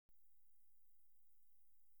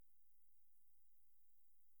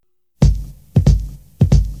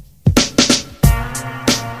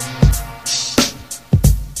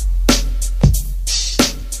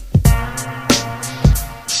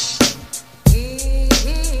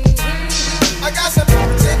got some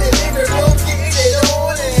in the living room getting it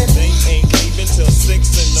on and they ain't leaving till 6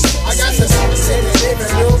 in the morning. I got some in the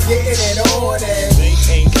living room getting it on and they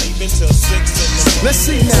ain't leaving till 6 in the morning. Let's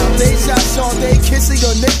see now, Deja, Sade, Kissy,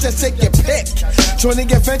 or Nick, just take your pick. Joining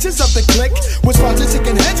adventures of the click, with sponsors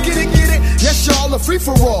chicken heads, get it, get it. Yes, y'all, a free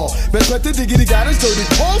for all. Best bet the diggity got his dirty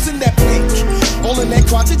balls in that pink. All in that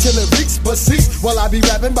crotch till it reeks, but cease. While I be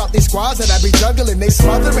rapping about these squads that I be juggling, they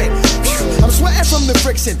smothering. I'm sweating from the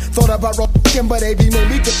friction. Thought about rockin', but they be made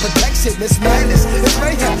me get protection. It's madness, it's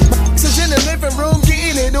mayhem. My is in the living room,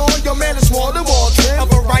 getting it on. Your man is wall to wall trim. A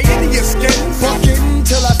variety of skins. Fucking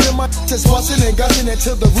till I feel my just bustin' and gushing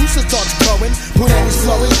until the rooster starts growing. Punani's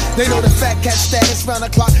flowing. They know the fat cat status round the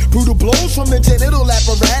clock. Brutal blows from the genital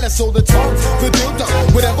apparatus. So the tongue, the dildo,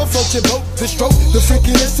 whatever floats your boat. The stroke, the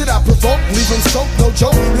freakiness that I provoke. Leave them soaked, no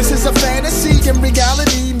joke. This is a fantasy in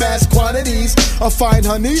reality. Mass quantities of fine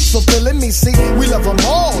honeys fulfilling me. See, we love them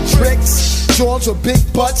all. Tricks, Jones with big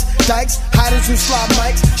butts, dykes, hiders who slide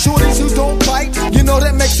mics, shorties who don't bite. You know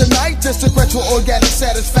that makes the night. Just a retro organic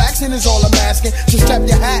satisfaction is all I'm asking. So strap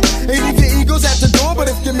your hat. Ain't leave your egos at the door, but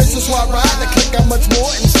if you miss a swap ride, the click got much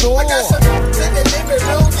more in store. I got some in the living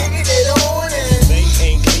room getting it on and they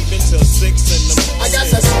ain't leaving till 6 in the morning. I got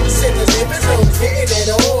some in the living room getting it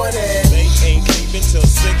on and they ain't leaving till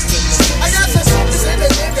 6 in the morning. I got some in the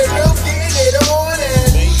living room getting it on and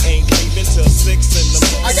they ain't leaving till 6 in the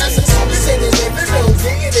morning. I got some in the living room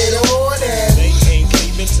getting it on and they ain't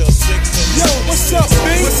leaving till 6 in the morning. Yo, what's up, B?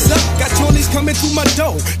 What's up? Got Tony's coming through my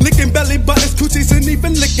door, licking belly buttons, coochies, and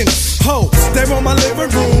even licking hoes. They're on my living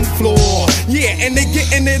room floor. Yeah, and they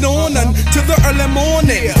getting it on until the early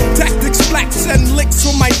morning. Tactics, flats, and licks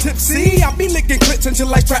on my tipsy. I be licking clits until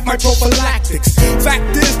I strap my prophylactics.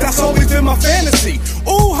 Fact is, that's always been my fantasy.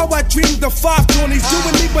 Oh, how I dreamed of 5 Tony's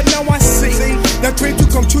doing me, but now I see that dream to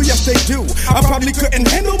come true. Yes, they do. I probably couldn't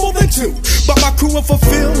handle more than 2, but my crew will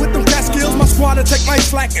fulfill with them cat skills. My squad will take my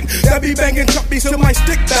slacking. They'll be banging chuppies till my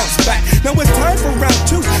stick bounce back. Now it's time for round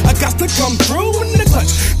 2. I got to come through in the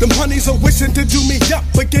clutch. Them honeys are wishing to do me up.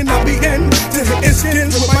 Again, I'll be in to hitting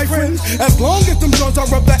skins with my friends. As long as them joints are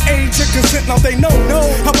of the age of consent, now they know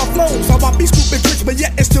how I flows, how I be stupid tricks, but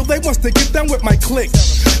yet and still they wants to get down with my clique.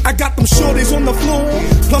 I got them shorties on the floor,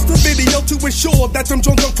 plus the video to ensure that them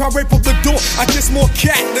joints don't try rape up the door. I kiss more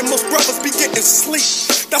cat than most brothers be getting sleep.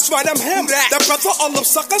 That's right, I'm him. That brother all them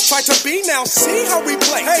suckers try to be. Now see how we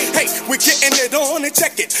play. Hey, we're getting it on and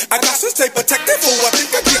check it. I got to stay protected for what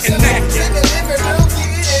think I'm getting naked. in the living room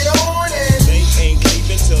getting it on and They ain't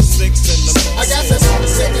leaving till 6 in the morning. I got some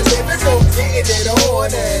in the living room getting it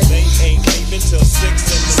on and They ain't leaving till 6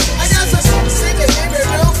 in the morning. I got some in the living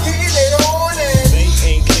room getting it on and They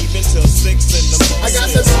ain't leaving till 6 in the morning. I got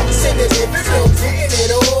some in the living room getting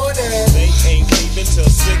it on and They ain't leaving till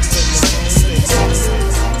 6 in the morning.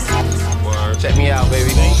 Check me out,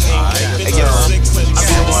 baby. Hey, Hey, yo, I be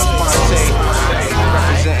the one Fonte,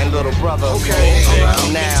 representing little brother.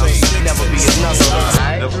 I'm now, never be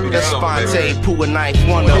another. That's Fonte, Pooh and Ninth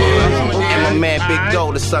Wonder, and my man Big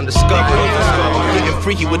Doe, the son discovered. Getting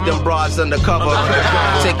freaky with them broads undercover.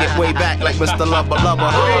 Take it way back like Mr. Lubba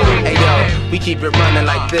Lubba. Hey yo, we keep it running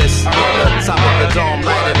like this. Top of the dome,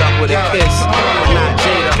 light it up with a kiss. Not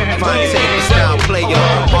Jada, Fonte, the style player.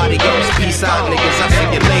 Body goes, peace out, niggas. I see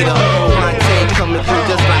you later. Fonte coming through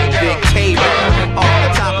just like Big Taylor. Off the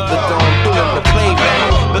top of the dome, doing the playback.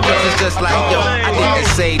 Because it's just like, yo, I didn't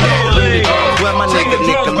say that. Where my nigga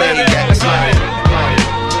Nicolay at? That's right.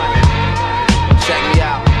 Check me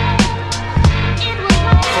out.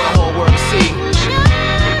 For the whole world to see.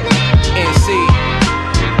 NC,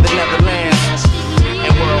 the Netherlands,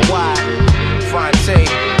 and worldwide. Fonte,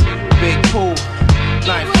 Big Pooh,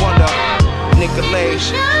 Ninth Wonder, Nicolay.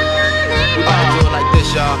 We about to do it like this,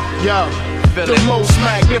 y'all. Yo, the most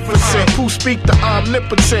magnificent, who speak the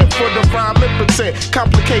omnipotent, for the rhyme impotent,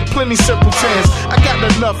 complicate plenty simpletons. I got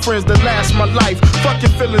enough friends to last my life. Fuck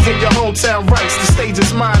your feelings in your hometown rights. The stage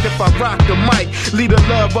is mine if I rock the mic. Lead the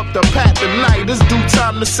love up the path tonight. It's due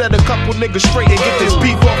time to set a couple niggas straight and get this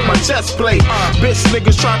beef off my chest plate. Bitch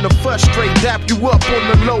niggas trying to frustrate, dap you up on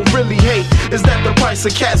the low, really hate. Is that the price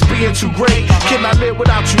of cats being too great? Can I live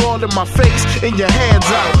without you all in my face and your hands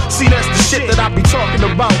out? See, that's the shit that I be talking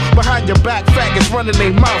about. Behind your back, faggots running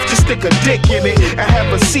their mouth. Just stick a dick in it and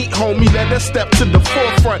have a seat, homie. Let us step to the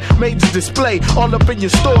forefront. Major display all up in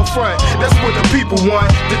your storefront. That's what the people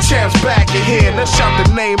want. The champ's back in here. Let's shout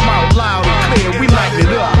the name out loud and clear. We light it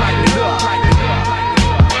up. Light it up. Light it up.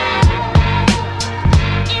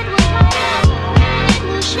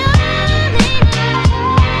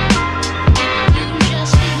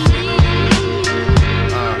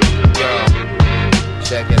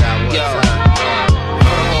 Check it out one time.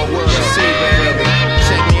 For the whole world to see, baby.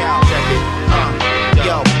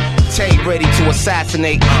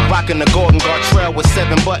 assassinate. Rocking the Golden Gartrell with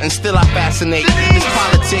 7 buttons, still I fascinate. This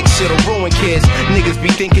politics shit'll ruin kids. Niggas be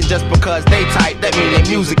thinking just because they type, that mean their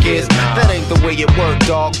music is. That ain't the way it work,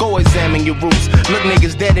 dog. Go examine your roots. Look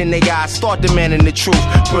niggas dead in their eyes, start demanding the truth.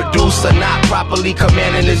 Producer not properly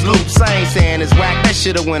commanding his loops. I ain't saying it's whack, that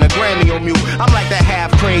shit'll win a Grammy on mute. I'm like that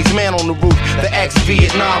half-crazed man on the roof. The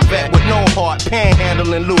ex-Vietnam vet with no heart,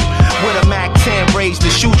 panhandling loot. With a Mac 10 raised to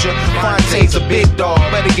shoot ya. Fontane's a big dog,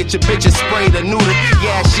 better get your bitches sprayed or neutered.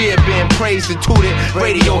 Yeah, shit been praised and tooted.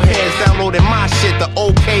 Radio heads downloading my shit, the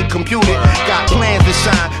OK computer. Got plans to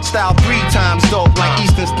shine, style 3 times dope, like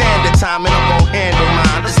Eastern Standard Time, and I'm gon' handle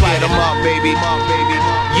mine. Just light them up, baby.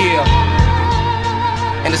 Yeah.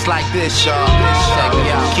 And it's like this, y'all. Check me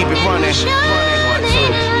out. Keep it running. 1, 2.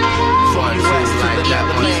 From US to the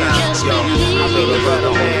Netherlands. Yo, I feel the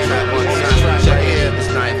brother man. 1 time. Check it out this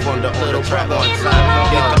night from the little trap 1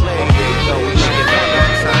 time. Get the lady, go. We make it back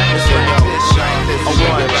 1 time. It's like this, y'all. A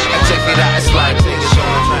 1. And check it out. It's like this.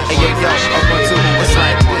 Hey, yo, yo. A 1, 2. It's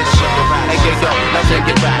like this. Hey, yo, yo. Now take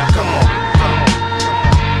it back. Come on.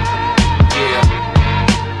 Yeah.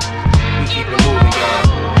 We keep it moving,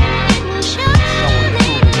 y'all.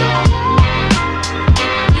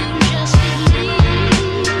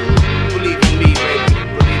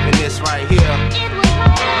 Right here.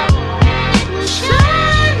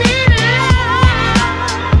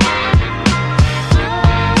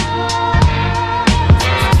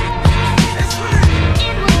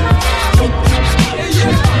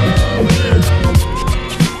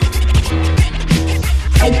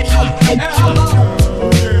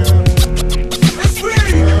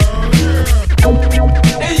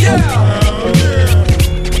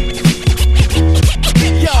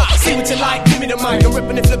 I'm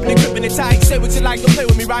ripping it, flipping it, gripping it tight. Say what you like, don't play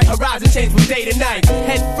with me, right? Horizon change from day to night.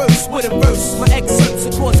 Head first with a verse. My excerpts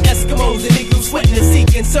support Eskimos and Igloo sweating and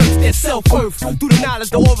seek and search their self-worth. Through the knowledge,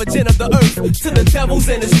 the origin of the earth. To the devils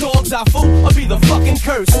and his dogs, I fool or be the fucking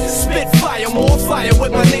curse. Spit fire, more fire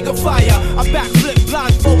with my nigga fire. I backflip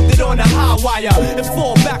blindfolded on a high wire. And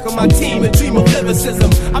fall back on my team and dream of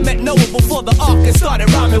lyricism. I met Noah before the ark and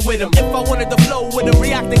started rhyming with him. If I wanted to flow with him,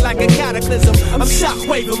 reacting like a cataclysm. I'm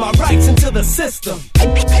shockwaving my rights into the system.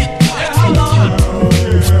 Hold on.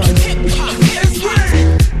 It's free.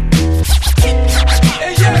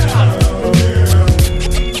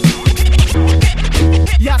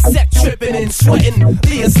 Y'all set tripping and sweating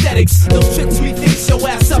the aesthetics. No tricks, we fix your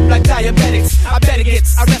ass up like diabetics. I bet it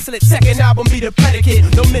gets, I wrestle it, second album be the predicate.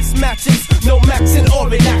 No mismatches, no maxing or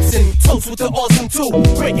relaxing. Toast with the awesome tool,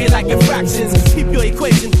 break it like infractions. Keep your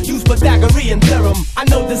equation, use Pythagorean theorem. I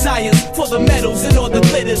know desires for the medals and all the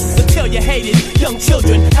glitters. Until you hate it, young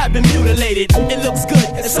children have been mutilated. It looks good,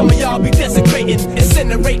 and some of y'all be desecrating,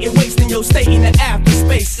 incinerating, wasting your state in the after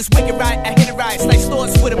space. It's wicked right, I hit it right, slice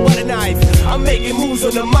thoughts with a butter knife. I'm making moves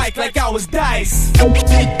on the mic like I was dice. Hold on.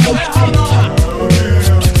 It's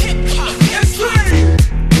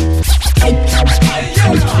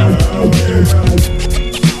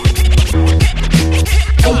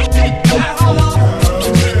free. Hold on.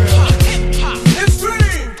 It's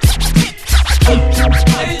free.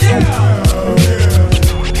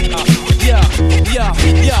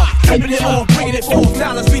 Yeah. Flipping it off, bringing it forth.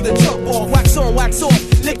 Now let's be the jump off. Wax on, wax off.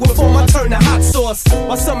 Liquid form, I turn to hot sauce.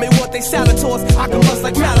 While some may want they salad toss, I can bust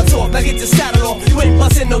like Molotov. Now get your saddle off, you ain't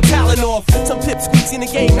busting no talent off. Some pipsqueaks in the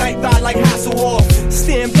game, night ride like Hasselhoff.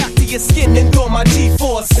 Stand back to your skin, endure my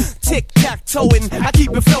G-force. Tic-tac-toeing, I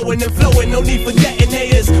keep it flowing and flowing. No need for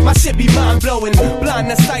detonators, my shit be mind-blowing.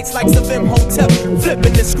 Blind the sights like Savim Hotep.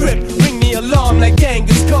 Flipping the script, ring the alarm like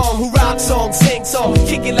Genghis Khan. Who rock song, sing song,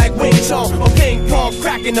 kick it like Wing Chun. Or ping pong,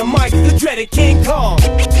 cracking the mic, the dreaded King Kong.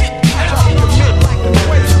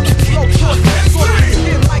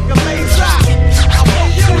 Like a laser. I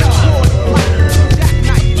won't get it like a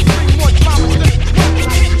jackknife. Bring more drama to the rock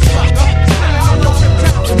like a sucker. I know the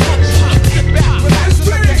town. Sit back, relax,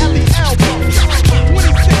 and let the LEL go.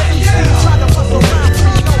 26, try to bust around,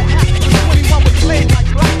 no hack. 21 was laid like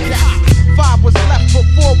blackjack. 5 was left, but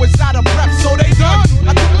 4 was out of breath, so they done.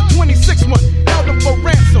 I took the 26 one, held them for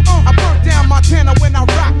ransom. I burnt down Montana when I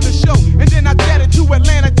rocked the show, and then I jetted to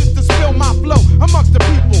Atlanta just to spill my flow.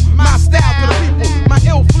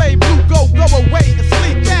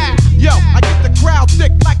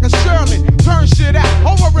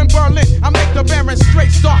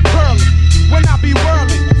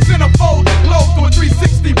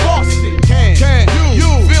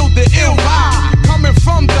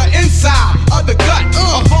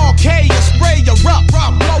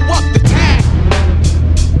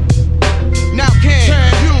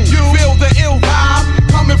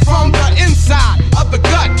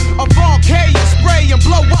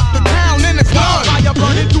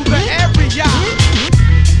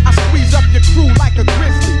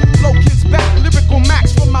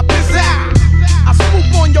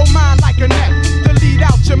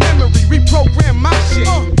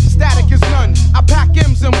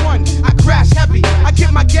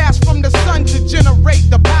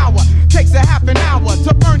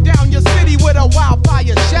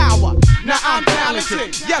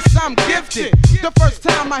 lifted. Yes, I'm gifted. The first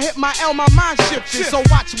time I hit my L, my mind shifted. So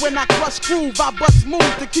watch when I crush groove, I bust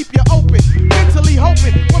moves to keep you open. Mentally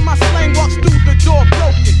hoping when my slang walks through the door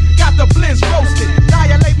broken. Got the blends roasted.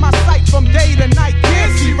 Dilate my sight from day to night.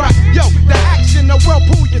 Can't see right. Yo, the action, the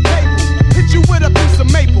whirlpool, your table. Hit you with a piece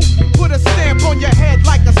of maple. Put a stamp on your head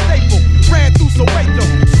like a staple. Ran through Soweto.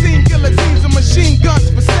 Seen guillotines and machine guns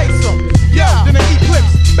for say so. Yo, then an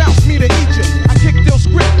eclipse bounced me to Egypt. I kicked their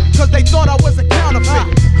script, cause they thought I was a counterfeit.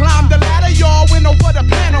 Climbed the ladder, y'all, went over to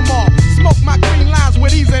Panama. Smoked my green lines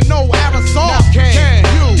with ease and no aerosol. Now can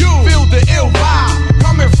you feel the ill vibe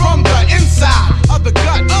coming from the inside of the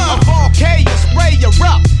gut? A volcano spray you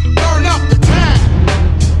up, burn up the town.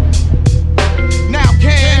 Now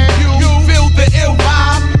can you feel the ill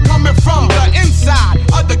vibe coming from the inside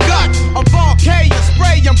of the gut? A volcano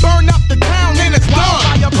spray and burn up the town, and it's done.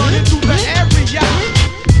 Fire burning through the area.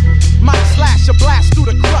 Might slash a blast through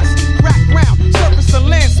the crust. Crack ground, surface of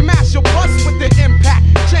land, smash your bust with the impact.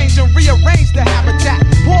 Change and rearrange the habitat.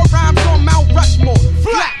 Pour rhymes on Mount Rushmore.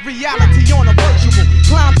 Flat reality on a virtual.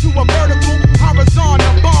 Climb to a vertical, horizontal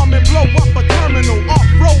bomb and blow up a terminal.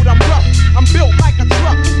 Off-road, I'm rough. I'm built like a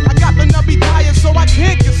truck. I got the nubby tires so I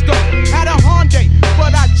can't get stuck. Had a Hyundai,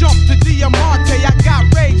 but I jumped to Diamante. I got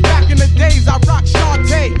rage back in the days. I rock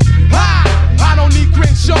Shantae. Ha! I don't need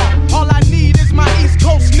Crenshaw. All I need is my East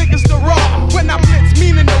Coast niggas to raw. When I blitz,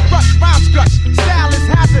 meaning to rush, rhyme scratch. Style is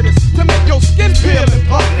hazardous to make your skin peel and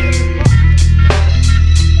puff.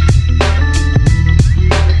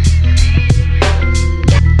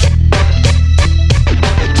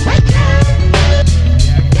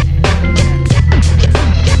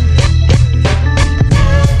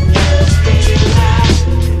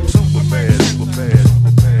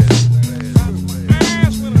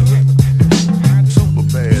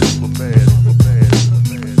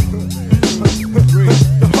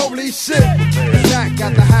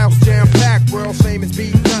 Got the house jam packed, world famous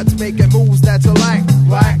beat nuts, making moves that you like.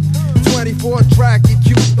 24 track, you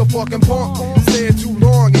cute the fucking punk. Stay too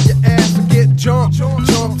long and your ass will get jumped.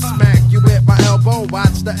 Jump, smack you with my elbow.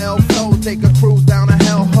 Watch the elbow, take a cruise down a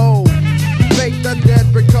hell hole. Make the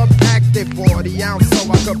dead become active. 40 ounce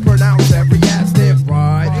so I could pronounce every adjective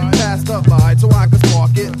right. Pass the line so I could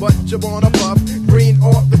spark it, but you wanna puff green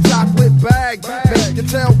off the chocolate bag. Make your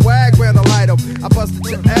tail wag when I light 'em. I busted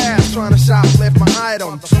your ass trying to shoplift my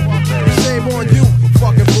item. Shame on you,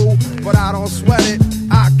 fucking fool, but I don't sweat it.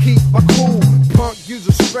 I keep my cool. Punk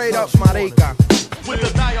user straight up my acre. With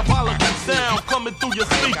a diabolical sound coming through your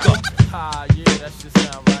speaker. Ah, yeah, that shit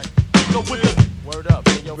sound right. So with the word up,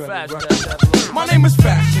 hey, yo, Fashion. My name is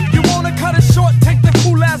Fashion. You wanna cut it short? Take the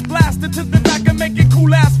cool ass blaster to the back and make it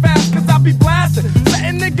cool ass fast. Cause I be blasting,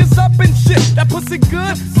 setting niggas up and shit. That pussy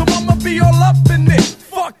good, so I'ma be all up in it.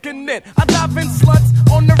 Fucking it. I dive in sluts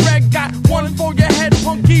on the reg. Got one for your head,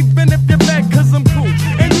 punk, even if you're bad, cause I'm cool.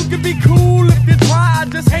 And you can be cool if you try. I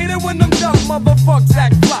just hate it when them dumb motherfuckers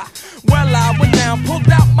act fly. Well, I went down, pulled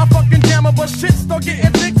out my fucking jammer, but shit started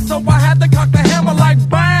getting thick, so I had to cock the hammer like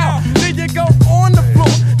bow. There you go on the floor.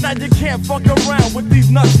 Now you can't fuck around with these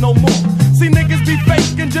nuts no more. See niggas be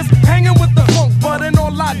faking, just hanging with the funk, but in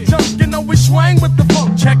all I junk, you know we swang with the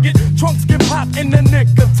funk. Check it, trunks get popped in the nick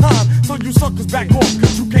of time, so you suckers back off,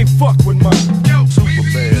 cause you can't fuck with mine. Yo, super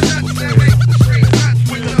bad, with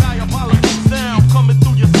the diabolical sound coming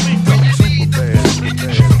through your speaker. Super bad,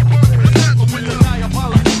 with the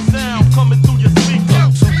diabolical sound coming through your speaker.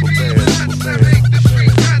 Super bad,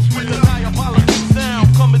 with the diabolical sound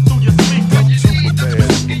coming through your speaker. Super bad,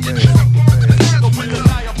 with the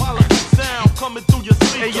diabolical sound coming through your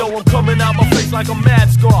speaker. Hey yo, I'm coming out my face like a mad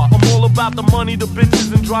scar. I'm all about the money, the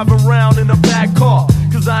bitches, and driving around in a bad car.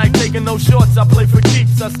 Cause I ain't taking no shorts, I play for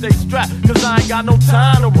keeps. I stay strapped, cause I ain't got no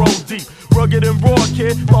time to roll deep. Rugged and raw,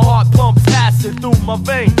 kid, my heart pumps acid through my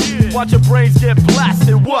veins. Watch your brains get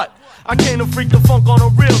blasted, what? I came to freak the funk on a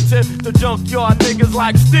real tip. The junkyard niggas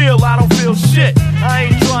like steel, I don't feel shit. I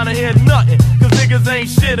ain't trying to hear nothing, cause niggas ain't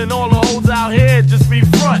shit. And all the hoes out here just be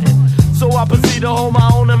frontin'. So I proceed to hold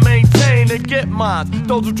my own and maintain and get mine.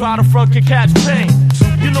 Those who try to front can catch pain.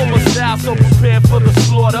 You know my style, so prepare for the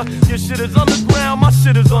slaughter. Your shit is underground, my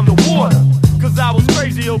shit is underwater. Cause I was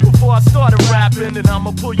crazy before I started rapping. And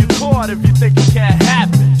I'ma pull your cord if you think it can't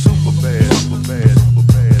happen. Super bad, super bad, super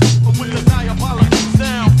bad. With the diabolical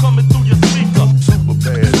sound coming through your speaker. Super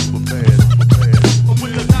bad, super bad, super bad.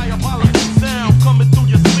 With the diabolical sound coming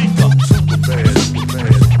through your speaker. Super bad, super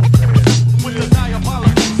bad, super bad. With the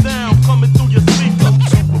diabolical sound coming through your speaker.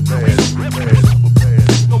 Super bad, super bad, super bad.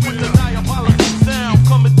 With the diabolical sound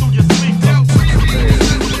coming through your speaker.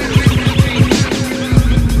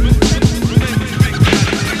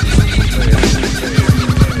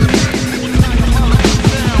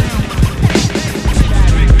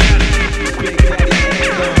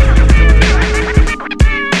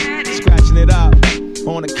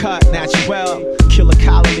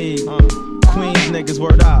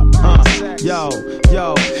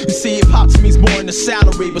 You see, hip hop to me's more than a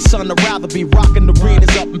salary, but son, I'd rather be rocking the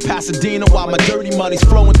arenas up in Pasadena while my dirty money's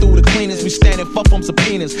flowing through the cleaners. We standing fuck from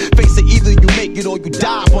subpoenas. Face it, either you make it or you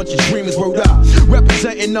die. Bunch of dreamers, word up.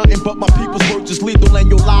 Representing nothing but my people's words is lethal, and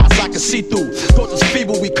your lies I can see through. Thoughts is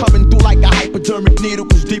feeble, we coming through like a hypodermic needle.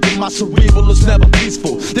 Cause deep in my cerebral, it's never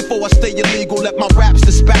peaceful. Therefore I stay illegal, let my raps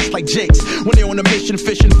dispatch like Jake's. When they on a mission,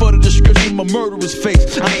 fishing for the description, my murderer's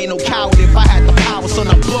face. I ain't no coward, if I had the power, son,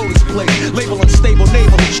 I'd blow this place. Label unstable,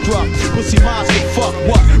 neighborhood struck. Pussy monster, fuck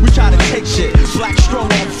what? We try to take shit. Black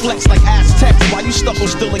strong on flex like Aztecs. While you stuck on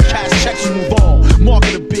still in cash checks, you move on.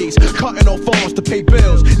 Market the beats, cutting off arms to pay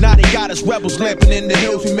bills. Now they got us rebels lamping in the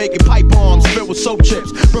hills. We making pipe bombs filled with soap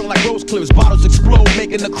chips. Burn like rose clips, bottles explode,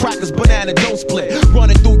 making the crackers banana don't split.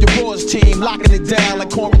 Running through your boys team, locking it down like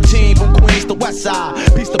quarantine from Queens to West Side.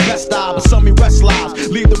 Peace the best side, but some me rest lives.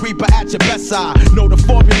 Leave the reaper at your best side. Know the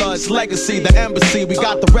formula, it's legacy, the embassy. We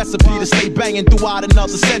got the recipe to stay banging throughout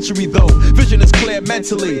another century though. Vision is clear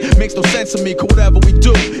mentally, makes no sense to me. Cause whatever we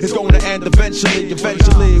do, it's going to end eventually.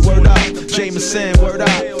 Eventually, word up, Jameson, word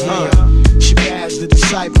up. Shabazz the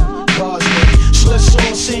disciple, God's name. So let's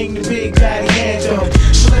all sing the Big Daddy anthem.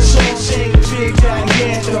 So let's all sing the Big Daddy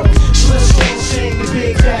anthem. So let's all sing the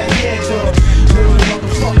Big Daddy anthem. Learn the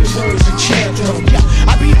motherfucking words and chant them. Yeah,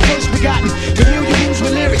 I be the first begotten to heal your wounds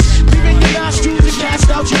with lyrics. Breathe in your nostrils and cast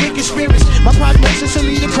out your wicked spirits. My prognosis to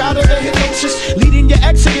lead a crowd of the hypnosis, leading your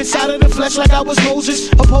exodus out of the flesh like I was Moses.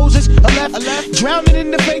 Opposes a left, drowning in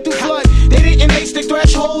the faithful flood. They didn't lace the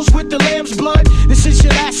thresholds with the lamb's blood. This is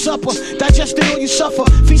your last supper, digest it or you suffer.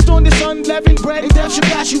 Feast on this unleavened bread and death should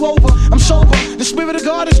pass you over. I'm sober, the spirit of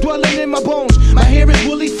God is dwelling in my bones. My hair is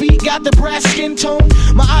woolly feet, got the brass skin tone.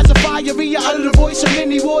 My eyes are fiery, I utter the voice of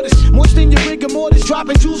many waters. Moist in your rigor mortis,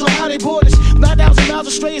 dropping jewels on how they board us. 9,000 miles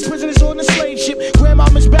astray as prisoners on the slave ship.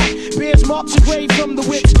 Grandmama's back, bears marks engraved from the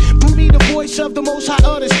whips. Through me the voice of the most high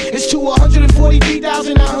others. It's to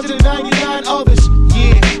 143,999 others.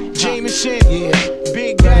 Yeah, Jameson, yeah,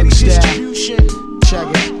 Big Daddy's distribution. Check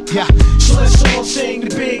it, yeah. So let's all sing the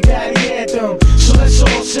Big Daddy anthem. So let's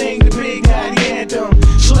all sing the Big Daddy anthem.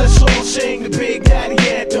 So let's all sing the Big Daddy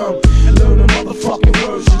anthem. And learn the motherfucking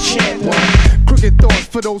words and chant them. Crooked thoughts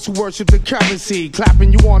for those who worship the currency.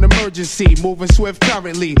 Clapping you on emergency, moving swift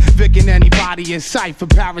currently. Vicking anybody in sight for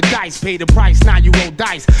paradise. Pay the price, now you roll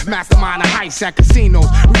dice. Mastermind a heist at casinos.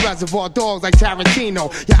 We reservoir dogs like Tarantino.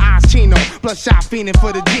 Your eyes chino, bloodshot fiending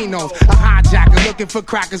for the genos. A hijacker looking for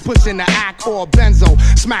crackers, pushing the act or a benzo.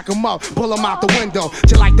 Smack 'em up, pull 'em out the window.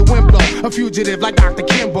 Just like the wind blow, a fugitive like Dr.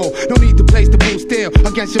 Kimbo. No need to place the blue steel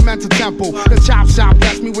against your mental temple. The chop shop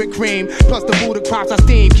bless me with cream. Plus the Buddha crops I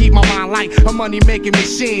steam. Keep my mind light, a money-making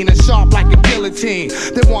machine. And sharp like a guillotine.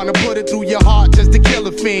 They wanna put it through your heart just to kill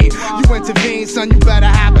a fiend. You intervene, son, you better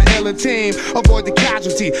have an iller team. Avoid the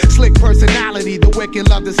casualty, slick personality. The wicked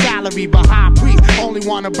love the salary, but high priest only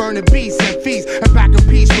wanna burn the beast and feast. And back in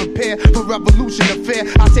peace, prepare for revolution affair.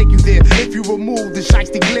 I'll take you there if you remove the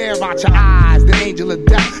shiesty glare out your eyes. The angel of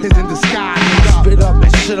death is in the sky. Spit up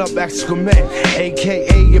and shit up excrement,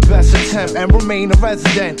 aka your best attempt, and remain a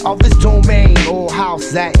resident of this domain or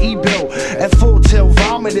house that he built. At full till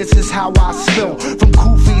vomit, this is how I spill. From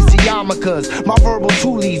kufis to yarmulkes, my verbal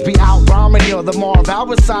toolies be out rhyming you. The Marv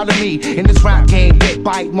outside of me in this rap game, get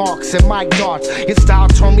bite marks and mic darts. Your style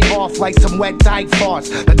turn me off like some wet dyke farts.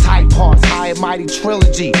 The tight parts, high and mighty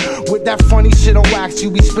trilogy. With that funny shit on wax, you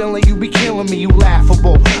be spilling, you be killing me, you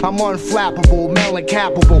laughable. I'm unflappable, melon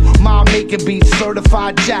capable. Mom making beats,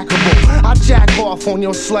 certified jackable. I jack off on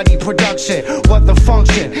your slutty production. What the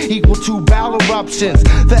function? Equal to bowel eruptions.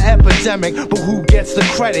 The epidemic, but who gets the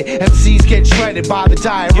credit? MCs get shredded by the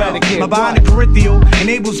diuretic. My bionic peripheral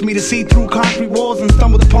enables me to see through concrete walls and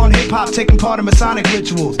stumbled upon hip-hop taking part in Masonic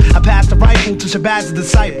rituals. I passed the rifle to Shabazz the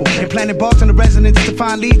disciple. They planted bugs in the resonance to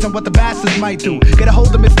find leads on what the bastards might do. Get a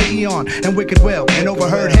hold of Mr. Eon and Wicked Will, and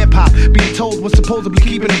overheard hip-hop being told was supposedly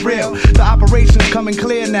keeping it real. The operation's coming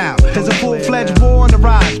clear now. There's a full-fledged war on the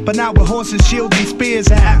rise, but not with horses, shields, and spears.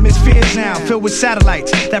 Atmospheres now filled with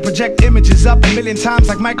satellites that project images up 1,000,000 times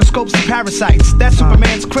like microscopes and parasites. That's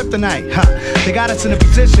Superman's kryptonite, huh? They got us in a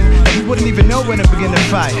position that we wouldn't even know when to begin to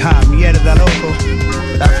fight, huh? Mierda, loco.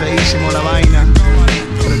 Está feísimo la vaina,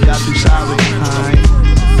 pero ya tú sabes, huh?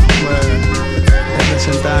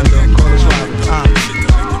 Representando, coro suave,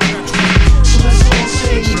 So let's all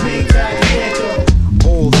sing the Big Daddy anthem.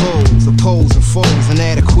 All those opposing foes,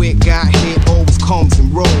 inadequate got hit, always comes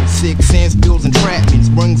in rolls. 6 cents builds entrapments,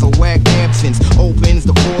 brings a whack absence, opens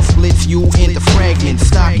the door, splits you into fragments.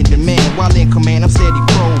 Stock in demand, while in command, I'm steady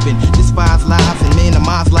probing. Despise lies and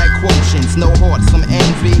minimize like quotients. No heart, some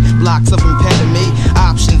envy, blocks of impediment.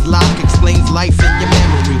 Options lock explains life in your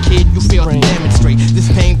memory. Kid, you fail to demonstrate this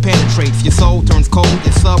pain If your soul turns cold,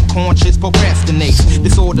 your subconscious procrastinates.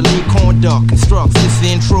 Disorderly conduct constructs this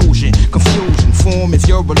intrusion. Confusion, form is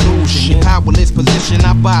your illusion. Your powerless position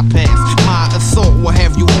I bypass. My assault will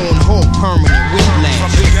have you on hold, permanent whiplash.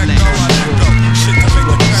 Shit to make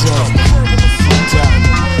the best of.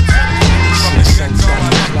 From the get-go, I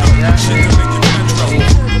let go. Shit to make the best of.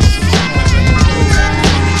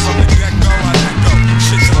 From the get-go, I let go.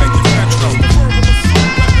 Shit to make the best of.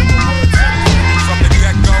 From the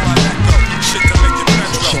get-go, I let go. Shit to make the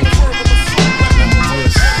best of.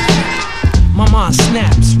 My mind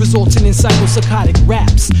snaps, resulting in psychopsychotic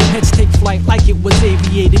raps. Heads take flight like it was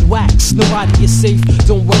aviated wax. Nobody is safe,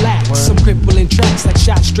 don't relax. Some crippling tracks like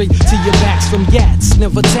shot straight to your backs from Yats,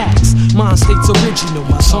 never tax. Mind state's original,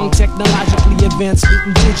 my song technologically advanced,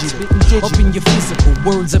 spitting digital. Up in your physical,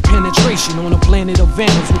 words of penetration on a planet of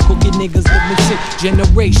vandals with cooking niggas living sick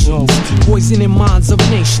generations. Poisoning minds of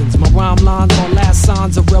nations. My rhyme lines are last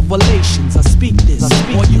signs of revelations. I speak this,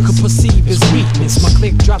 all you could perceive is weakness. My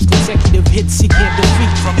click drops consecutive hits he can't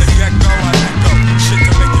defeat. From the get-go, I let go. Shit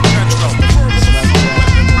to make the best of.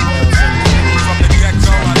 From the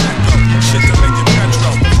get-go, I let go. Shit to make the best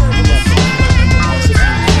of.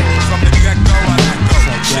 From the get-go, I let go.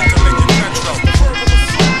 Shit to make the best of.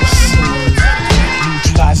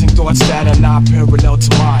 Neutralizing thoughts that are not parallel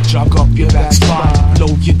to mine. Jog up your back spine,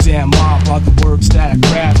 blow your damn mind by the words that I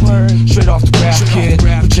grabbed. Straight off the graph, kid.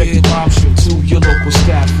 Project the rhyme straight to your local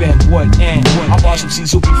staff. And what end? I watch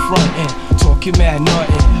MCs who be frontin', talking mad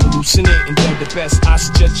nothing, hallucinating. They're the best. I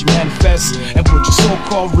suggest you manifest and put your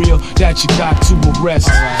so-called real that you got to arrest.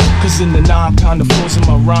 Cause in the 9-pounder flows in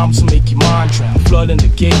my rhymes will make your mind drown, flooding the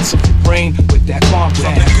gates of your brain with that compound.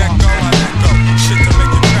 From the get-go, I let go. Shit to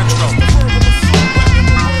make the best of.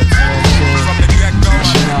 From the get-go, I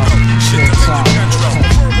let go. Shit to make the best of.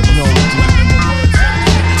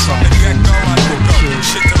 From the get-go, I let go.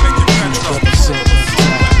 Shit to make the best of.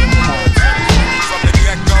 From the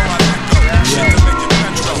get-go, I let go. Shit to make the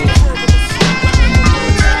best of.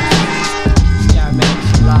 Yeah, man,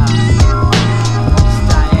 it's live.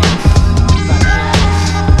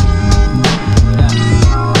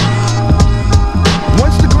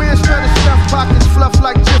 Once the grand strut of stuff, pockets fluff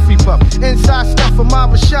like Jiffy Puff. Inside stuff of my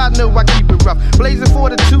Rashad, know I keep it rough. Blazing for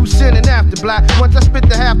the 2 cent and after black. Once I spit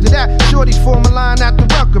the half to that, shorties form a line at the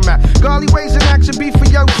welcome mat. Golly ways in action, be for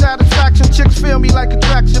your satisfaction. Chicks feel me like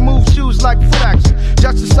attraction, move shoes like foot action.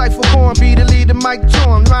 Just a cipher born, be the leader, mic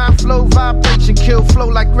torn. Rhyme flow, vibration, kill flow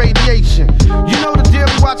like radiation. You know the deal,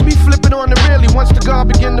 watch me flip it on the really. Once the guard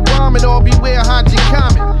begin to bomb it all, beware Haji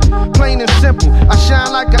Comet. Plain and simple, I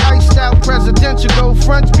shine like an iced out presidential. Go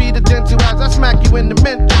front, be the dental as I smack you in the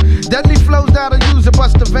mental. Deadly flows that'll use a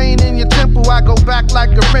bust a vein in your temple. I go back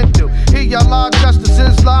like a rental. Here y'all large justice,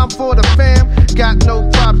 Islam for the fam. Got no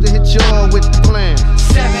props to hit you all with the plan.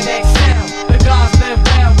 7XL, the gods live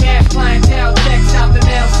well. Cash clientele, checks out the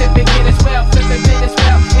mail. Sipping in as well, flipping business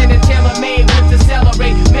well. In a tailor-made whip to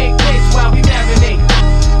celebrate. Make plates while we marinate.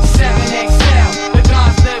 7XL, the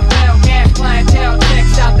gods live well. Cash clientele,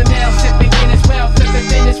 checks out the mail. Sipping in as well, flipping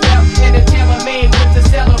business well. In a tailor-made whip to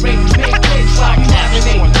celebrate. Make plates while we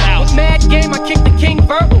marinate. With mad game, I kick the king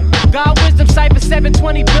verbal. God wisdom, cypher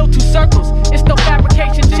 720, built 2 circles. It's no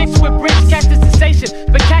fabrication, chicks with bricks catch the sensation.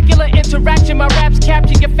 Spectacular interaction, my raps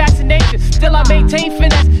capture your fascination. Still I maintain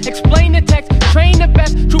finesse, explain the text, train the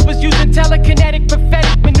best. Troopers using telekinetic,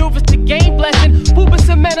 prophetic maneuvers to gain blessing. Pubis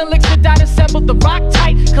and Menelik, the dot assembled, the rock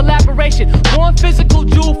tight collaboration. Born physical,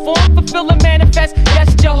 jewel form, fulfill and manifest.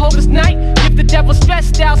 Yes, Jehovah's night, give the devil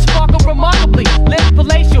stressed out, sparkle remarkably. Lips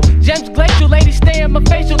palatial, gems glacial, ladies stay in my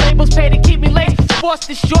facial. Labels pay to keep me late. Force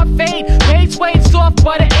the short fade, paid suede, soft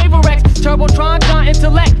butter, Averex. Turbotron, John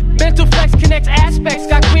intellect. Mental flex connects aspects.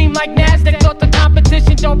 Got cream like NASDAQ. Thought the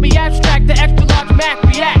competition don't be abstract. The extra large Mac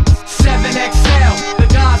reacts. 7XL, the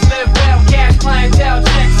gods live well. Cash clientele,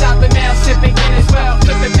 checks out the mail. Sipping in as well,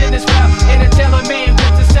 flipping business well. In a tailor-made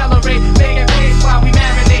whip to celebrate. Making pace while we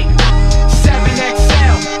marinate.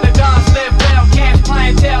 7XL, the gods live well. Cash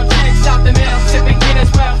clientele, checks out the mail. Sipping in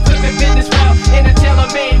as well, flipping business well. In a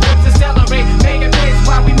tailor-made whip to celebrate. Making pace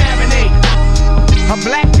while we marinate. Her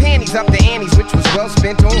black panties up the anties, which was well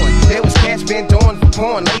spent on. There was cash spent on for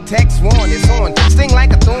porn, latex worn, it's on. Sting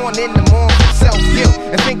like a thorn in the morn, self-guilt.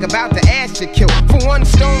 And think about the ass you killed. For one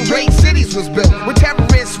stone, great cities was built. With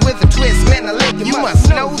terrorists with a twist, Menelik, you must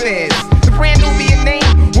know this. The brand Nubian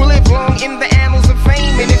name will live long in the annals of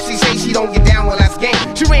fame. And if she say she don't get down, well that's game.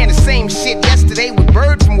 She ran the same shit yesterday with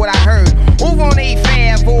Bird from what I heard. Over on 8th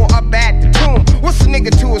Ave or up at the tomb. What's a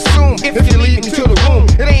nigga to assume if you lead me to the room?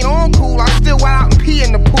 It ain't all cool, I still out and pee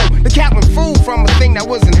in the pool. The cat went fool from a thing that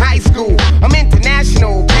was in high school. I'm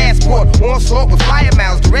international, passport, onslaught with flyer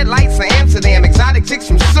miles. The red lights are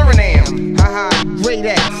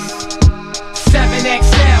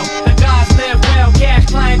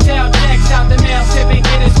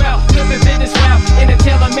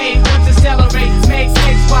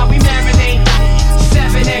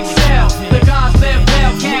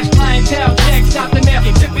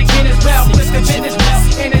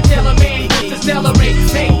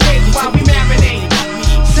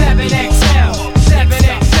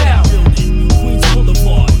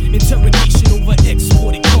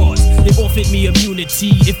forfeit me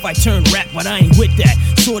immunity if I turn rap, but I ain't with that.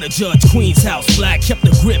 Sorta judge Queen's House Black, kept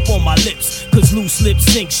the grip on my lips, cause loose lips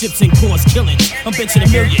sink ships and cause killings. I'm benching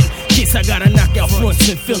 $1 million, case I gotta knock out fronts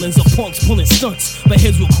and feelings of punks pulling stunts, but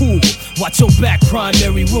heads were cool. Watch your back,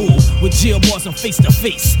 primary rule. With jail bars I'm face to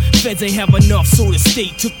face. Feds ain't have enough, so the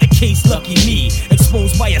state took the case. Lucky me,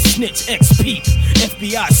 exposed by a snitch, ex-peep.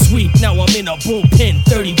 FBI sweep, now I'm in a bullpen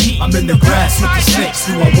 30 deep. I'm in the grass with the snakes.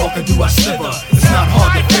 Do I walk or do I slither? It's not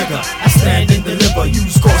hard to figure. I stand and deliver.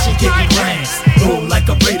 Use caution, get me grants. Roll like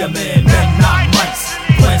a Raider man, men not mice.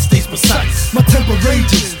 Plan stays precise. My temper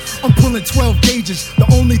rages. I'm pulling 12 gauges. The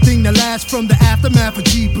only thing that lasts from the aftermath of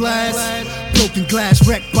G-Blast. Broken glass,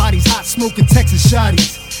 wrecked bodies, hot smoking Texas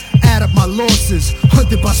shotties. Add up my losses,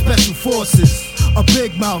 hunted by special forces. A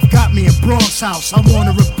big mouth got me in Bronx house. I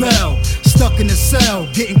wanna rebel, stuck in a cell,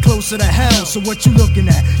 getting closer to hell. So what you looking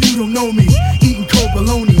at? You don't know me. Eating cold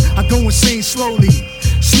bologna, I go insane slowly.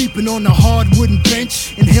 Sleeping on the hard wooden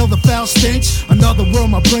bench, inhale the foul stench. Another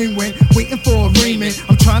world my brain went, waiting for arraignment.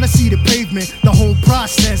 I'm trying to see the pavement, the whole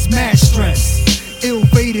process, mad stress.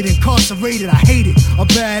 Ill-fated, incarcerated, I hate it. A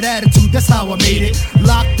bad attitude, that's how I made it.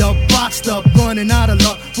 Locked up, boxed up, running out of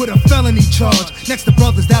luck with a felony charge. Next to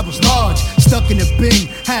brothers that was large, stuck in a Bing,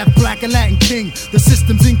 half black and Latin king. The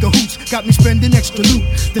system's in cahoots, got me spending extra loot.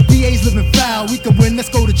 The DA's living foul, we can win, let's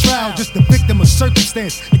go to trial. Just a victim of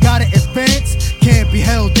circumstance, you gotta advance. Can't be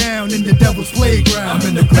held down in the devil's playground. I'm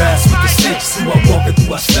in the grass with the snakes. Do I walk or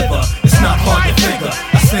do I slither? It's not hard to figure.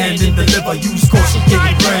 I stand and deliver. Use caution, get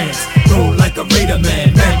me grants. Roll like a Raider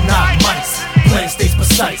man, men not mice. Plan stays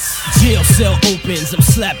precise. Jail cell opens, I'm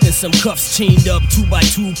slapped in some cuffs, chained up 2 by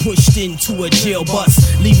 2, pushed into a jail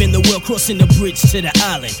bus, leaving the world, crossing the bridge to the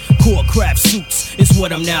island. Core craft suits is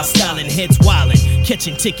what I'm now styling, heads wildin',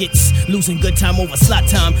 catching tickets, losing good time over slot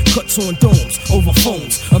time, cuts on domes, over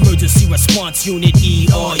phones, emergency response unit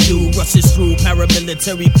ERU, rushes through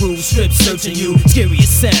paramilitary crew, strip searching you,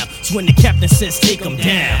 scariest sounds when the captain says take 'em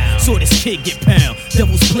down. Saw this kid get pound,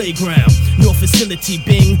 devil's playground, no facility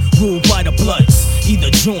Bing, ruled by the bloods.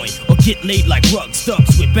 Either join or get laid like rugs,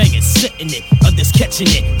 thugs with bangers sitting it, others catching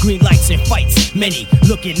it, green lights and fights, many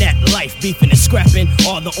looking at life, beefing and scrapping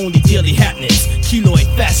are the only daily happenings. Keloid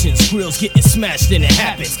fashions, grills getting smashed and it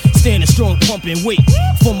happens. Standing strong, pumping weight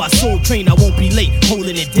for my soul train, I won't be late,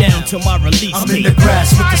 holding it down till my release. I'm in the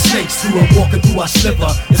grass with the snakes. Do I walk or do I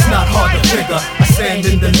slither? It's not hard to figure. I stand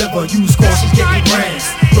and deliver. Use caution, get me grants.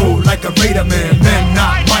 Roll like a Raider man, men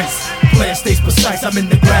not mice. Plan stays precise. I'm in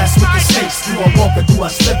the grass with the snakes. Do I walk or do I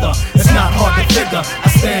slither? It's not hard to figure. I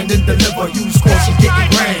stand and deliver. Use caution, get me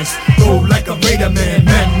grants. Roll like a Raider man,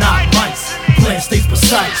 men not mice. Plan stays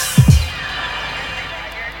precise.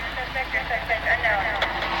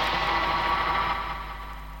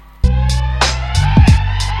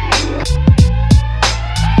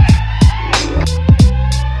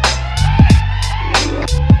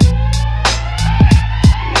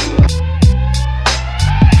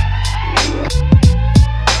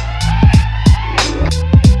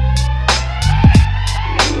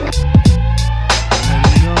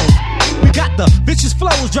 Vicious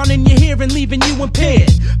flows drowning your hearing, leaving you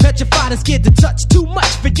impaired. Petrified and scared to touch, too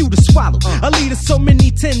much for you to swallow. A leader so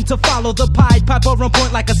many tend to follow. The Pied Piper on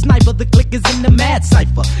point like a sniper. The click is in the mad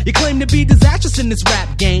cipher. You claim to be disastrous in this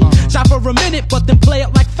rap game. Shot for a minute, but then play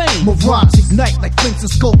it like fame. My rhymes ignite like flames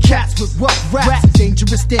and skull cats with rough raps.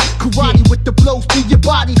 Dangerous than karate with the blows through your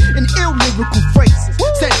body in ill lyrical phrases.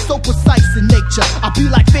 Said so precise in nature. I be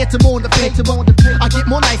like Phantom on the paper. I get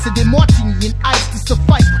more nicer than martini and ice to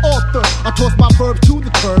suffice all thirst. I toss my verb to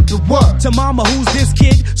the curb, the word. To mama, who's this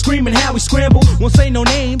kid? Screaming how we scramble. Won't say no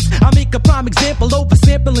names. I make a prime example over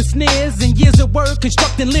sampling snares and years of work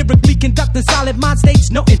constructing lyrically, conducting solid mind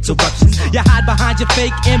states, no interruptions. You hide behind your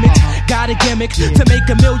fake image, got a gimmick to make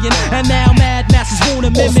 $1 million, and now mad masses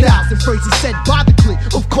wanna mimic. All styles and phrases said by the click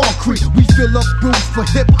of concrete. We fill up rooms for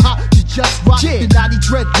hip hop to just rock. The naughty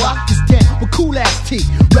dreadlock is down with cool ass T,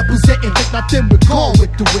 representing if not them, we're gone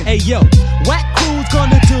with the wind. Hey yo, whack crew's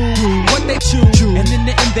gonna do what they choose, and in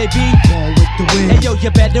the end they be gone with the wind. Hey yo,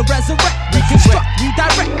 you better resurrect, reconstruct,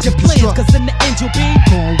 redirect your plans, cause in the end you'll be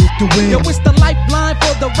gone with the wind. Yo, it's the lifeline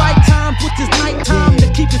for the right time, which is nighttime to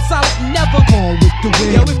keep it solid and never gone with the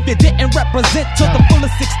wind. Yo, if you didn't represent to the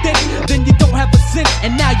fullest extent, then you don't have a cent,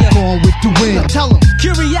 and now you're gone with the wind. Now tell 'em.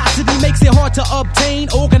 Curiosity makes it hard to obtain.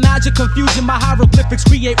 Organize your confusion, my hieroglyphics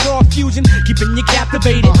create raw fusion, keeping you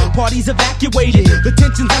captivated. Parties evacuated, the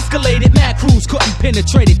tensions escalated. Mad crews couldn't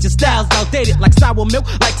penetrate it. Your style's outdated, like sour milk,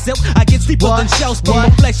 like silk. I get steeper than shells from my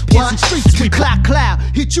flesh, piercing streets. Cloud, cloud,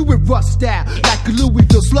 hit you with rust style, like a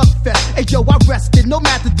Louisville slugfest. Hey yo, I rested, no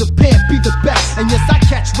matter the pair, be the best. And yes, I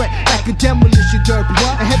catch rent like a demolition derby.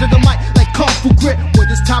 Ahead of the mic, like Kung Fu grip when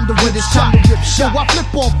it's time to rip shot. So I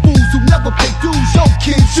flip on fools who never pay dues. Yo,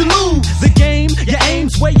 kids, you lose. The game, your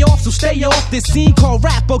aim's way off, so stay off this scene called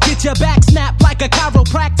rap or get your back snapped like a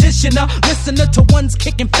chiropractitioner. Listener to one's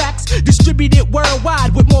kicking facts, distributed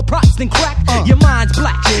worldwide with more props than crack. Your mind's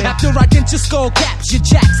black. After I dent your skull caps, your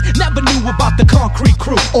jacks never knew about the concrete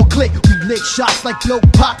crew. Or click, we lick shots like blow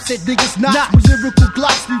pops. Said niggas not with lyrical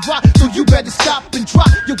glocks we rock. So you better stop and drop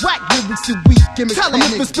your whack lyrics and weak gimmicks. I'm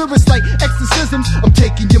lifting spirits like exorcisms. I'm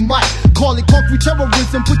taking your mic, call it concrete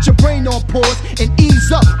terrorism. Put your brain on pause and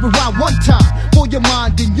ease up. Rewind one time for your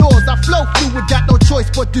mind and yours. I flow through it, got no choice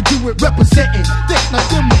but to do it. Representing thick, now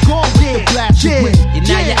them are gone with the blast. And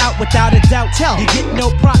now you're out without a doubt. You get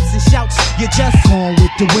no props and shouts. You're just gone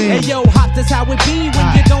with the wind. Hey yo, hot, that's how it be when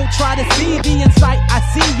you don't try to see the insight. I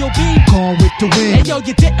see you'll be gone with the wind. Hey yo,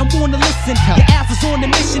 you didn't wanna listen. Your ass was on the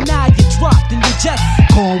mission, now you dropped and you just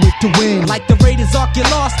gone with the wind. Like the Raiders arc, you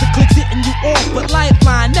lost. The clicks hitting you off, but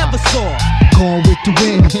Lifeline never saw. Gone with the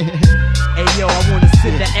wind. Hey yo, I wanna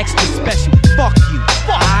send that extra special. Fuck you.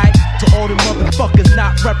 Alright, to all the motherfuckers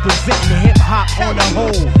not representing the hip hop on the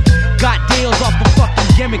whole. Got deals off the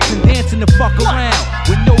fucking gimmicks and dancing the fuck around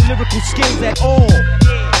with no lyrical skills at all.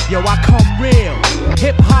 Yo, I come real.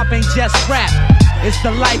 Hip hop ain't just rap. It's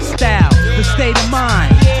the lifestyle, the state of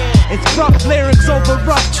mind. It's rough lyrics over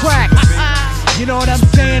rough tracks. You know what I'm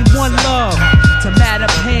saying? One love to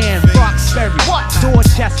Mattapan, Roxbury,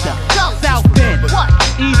 Dorchester, South Bend,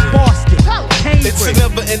 East Boston, Cambridge. It's a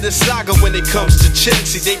never-ending saga when it comes to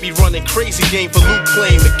chicks. See, they be running crazy game for loot,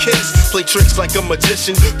 claim, and kiss. Play tricks like a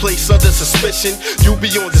magician, place under suspicion. You be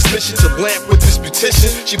on this mission to lamp with this beautician.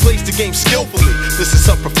 She plays the game skillfully, this is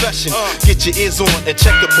her profession. Get your ears on and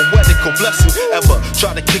check the poetical blessing. Ever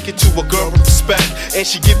try to kick it to a girl with respect, and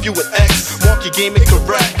she give you an X, mark your game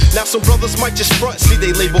incorrect. Now some brothers might just front, see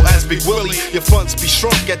they label as Big Willie. Your funds be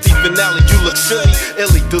shrunk at the finale, you look silly.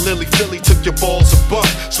 Illy, the Lily Philly took your balls a bunt.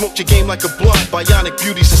 Smoked your game like a blunt, bionic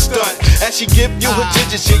beauty's a stunt. As she give you her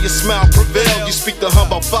digits, yeah, your smile prevail. You speak to her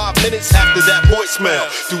about 5 minutes after that voicemail.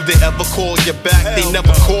 Do they ever call you back? They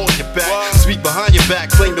never call you back. Speak behind your back,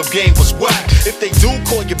 claim the game was whack. If they do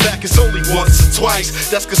call you back, it's only once or twice.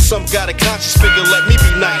 That's cause some got a conscience, figure let me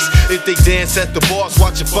be nice. If they dance at the bars,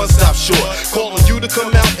 watch your fun stop short. Calling you to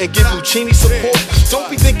come out and give Lucchini support. Don't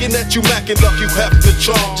be thinking that you macking up, you have the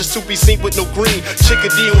charm. Just to be seen with no green,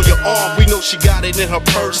 chickadee on your arm. We know she got it in her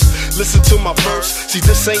purse. Listen to my verse, see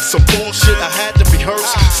this ain't some bullshit, I had to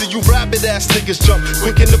rehearse. See you rabbit ass niggas jump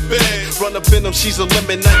quick in the bed. Run up in them, she's a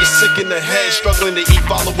lemon, now you're sick in the head. Struggling to eat,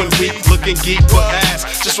 following weak, looking geek for ass.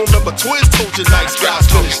 Just remember Twiz told you nice guys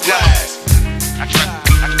finish last. I tried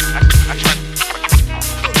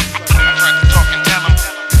to talk and tell him.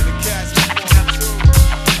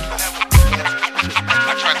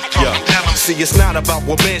 See, it's not about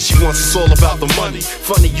what man she wants, it's all about the money.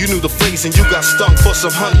 Funny, you knew the phrase and you got stung for some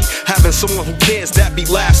honey. Having someone who cares, that be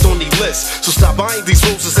last on the list. So stop buying these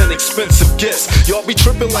roses and expensive gifts. Y'all be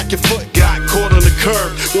tripping like your foot got caught on the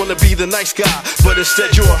curb. Wanna be the nice guy, but instead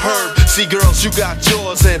you're a herb. See, girls, you got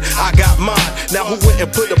yours and I got mine. Now who went and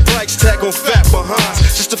put a price tag on fat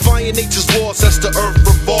behinds? Just defying nature's laws, that's the earth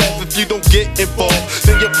revolve. If you don't get involved,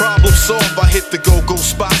 then your problem solved. I hit the go-go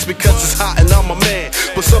spots because it's hot and I'm a man.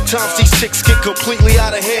 But sometimes these chicks get completely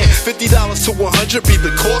out of hand. $50 to $100 be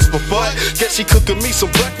the cost, but guess she cooking me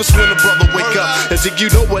some breakfast when the brother wake up. And think you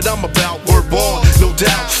know what I'm about, word born, no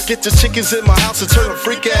doubt. Get the chickens in my house and turn her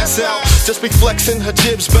freak ass out. Just be flexing her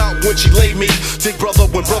jibs bout when she lay me. Big brother,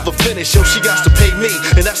 when brother finish, yo, she got to pay me.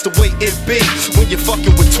 And that's the way it be when you're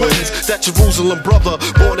fucking with twins. That Jerusalem brother,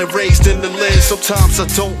 born and raised in the land. Sometimes I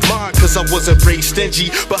don't mind, cause I wasn't raised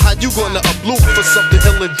stingy. But how you gonna upload for something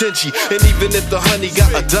ill and dingy? And even if the honey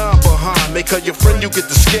got a dime behind, make her your friend, you get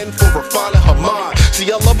the skin for refining her mind.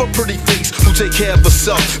 See, I love a pretty face who take care of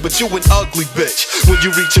herself, but you an ugly bitch. When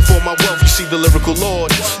you reaching for my wealth, you see the lyrical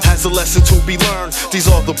lord has a lesson to be learned. These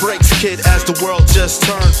are the breaks, kid, as the world just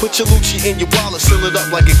turned. Put your Lucci in your wallet, seal it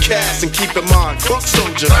up like a cast, and keep in mind, Crunk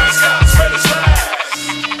Soldier.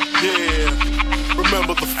 Yeah,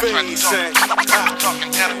 remember the fiends,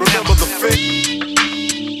 remember the fiends.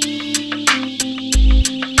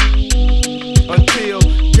 Until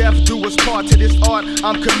death do us part, to this art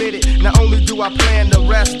I'm committed. Not only do I plan the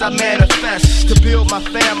rest, I manifest to build my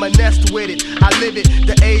fam a nest with it. I live it,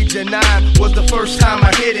 the age of 9 was the first time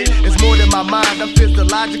I hit it. It's more than my mind, I'm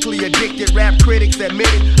physiologically addicted. Rap critics admit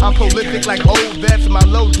it, I'm prolific like old vets in my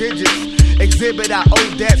low digits. Exhibit our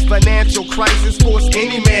old debts, financial crisis, force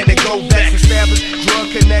any man to go back. Establish drug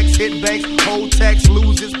connects, hit banks, hold text,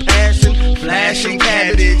 loses passion, flashing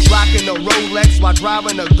cabbage, rocking a Rolex while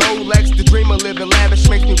driving a Golex. The dream of living lavish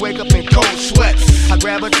makes me wake up in cold sweats. I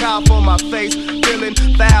grab a towel for my face, feeling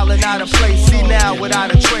foul and out of place. See now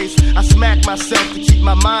without a trace, I smack myself to keep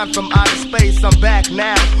my mind from outer space. I'm back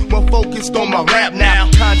now, more focused on my rap now.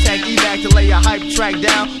 Contact EMAC to lay a hype track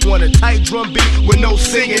down. Want a tight drum beat with no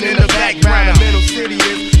singing in the background. The mental city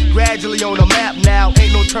is gradually on the map now.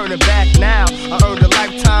 Ain't no turning back now. I earned a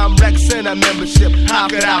lifetime Rec Center membership. How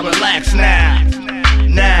could I relax now?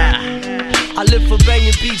 I live for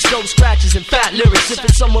banging beats, dope scratches, and fat lyrics. If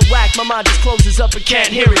it's somewhat whack, my mind just closes up and can't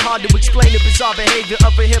hear it. Hard to explain the bizarre behavior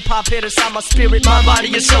of a hip-hop hit inside my spirit, my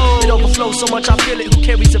body, and soul. It overflows so much I feel it. Who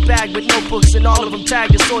carries a bag with notebooks and all of them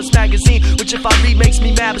tagged in Source magazine? Which if I read makes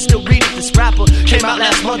me mad, but still read it. This rapper came out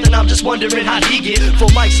last month and I'm just wondering how'd he get 4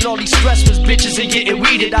 mics and all these stressors, bitches and getting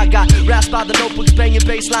weeded. I got raps by the notebooks, banging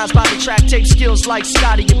bass lines by the track, tape skills like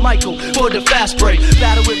Scotty and Michael for the fast break.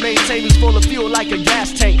 Battle with maintainers full of fuel like a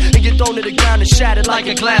gas tank, and get thrown to the ground and shattered like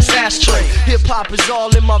a glass ashtray. Hip hop is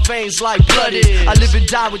all in my veins like blood is. I live and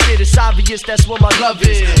die with it, it's obvious that's what my love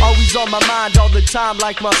is. Always on my mind all the time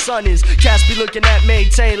like my son is. Cats be looking at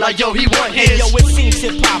Maintain like yo, he want his. Hey yo, it seems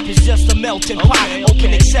hip hop is just a melting pot.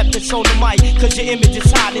 Open acceptance on the mic, cause your image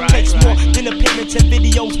is hot. It takes more than appearance and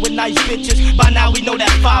videos with nice pictures. By now we know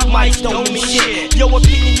that 5 mics don't mean shit. Your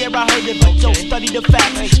opinion, yeah, I heard it, but yo, study the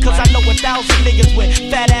facts. Cause I know 1,000 niggas with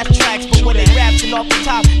fat ass tracks, but when they rapping off the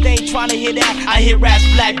top, they ain't trying to hear that. I hear raps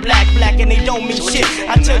black, black, black, and they don't mean shit.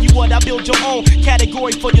 I tell you what, I build your own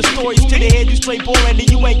category for your stories. To the head, you straight boring, and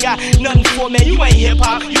you ain't got nothing for, man. You ain't hip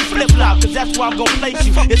hop, you flip flop, cause that's where I'm gonna place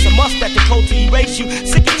you. It's a must that the culture erase you.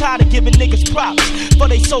 Sick and tired of giving niggas props for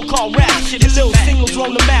they so-called rap shit. And little singles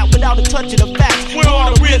on the map without a touch of the facts. We're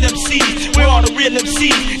all the real MCs, we're all the real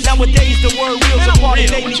MCs. Nowadays the word real's a part of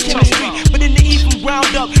daily chemistry, but in the even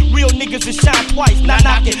ground up, real niggas is shine twice. Not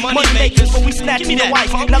knocking money makers, but we snatching the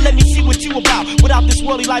wife. Now let me see what you about without this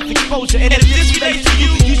worldly life exposure. And if this relates to you,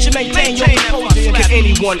 you should maintain your composure. Can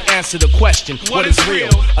anyone answer the question, what is real?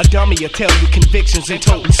 A dummy will tell you convictions and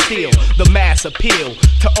total steal. The mass appeal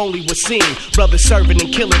to only what's seen. Brothers serving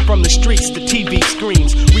and killing from the streets to TV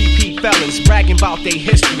screens. Repeat felons bragging about their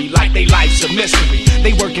history like they life's a mystery.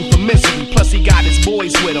 They working for misery, plus he got his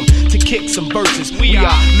boys with him to kick some verses. We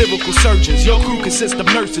are lyrical surgeons, your crew consists of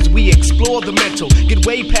nurses. We explore the mental, get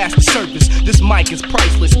way past the surface. This mic is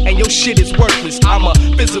priceless and your shit is worthless. I'm a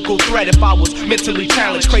physical threat if I was mentally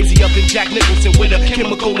challenged. Crazier than Jack Nicholson with a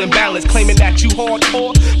chemical imbalance. Claiming that you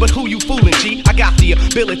hardcore, but who you fooling, G? I got the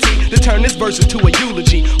ability to turn this verse into a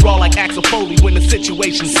eulogy. Raw like Axel Foley when the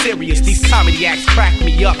situation's serious. These comedy acts crack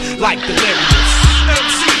me up like delirious.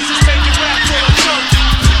 MCs is taking rap for a joke.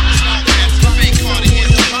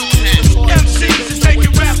 MCs is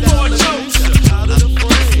taking rap for a joke.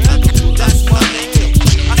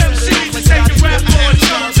 MCs is taking rap for a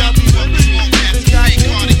joke.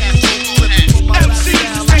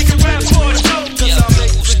 MCs is taking rap for a joke.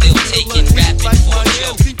 Still taking rapping for a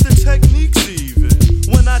joke. Keep the techniques even.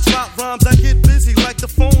 When I drop rhymes, I get busy like the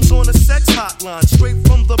phones on a sex hotline. Straight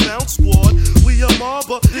from the bounce squad. We a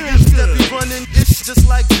marber, niggas that be running ish just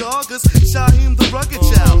like joggers. Shaheem the rugged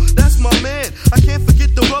child, that's my man. I can't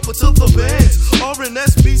forget the rubber to the bands.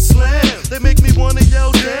 R&SB slam, they make me wanna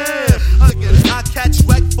yell damn. Again, I catch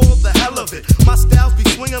wreck for the hell of it. My styles be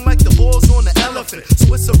swinging like the balls on the elephant,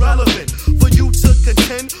 so it's irrelevant for you to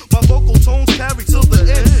contend. My vocal tones carry to the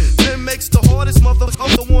end. Then makes the hardest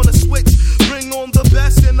motherfucker wanna switch. Bring on the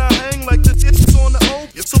best and I hang like the tips on the oak.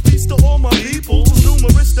 So peace to all my people.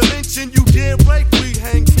 Numerous to mention, you damn right we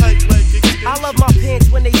hang tight like it. I love my pants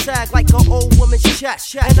when they sag like an old woman's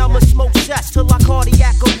chest. And I'ma smoke sets till I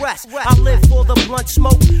cardiac arrest. I live for the blunt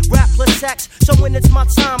smoke, rap plus sex. So when it's my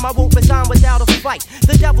time, I won't resign without a fight.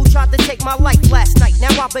 The devil tried to take my life last night.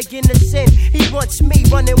 Now I begin to sin. He wants me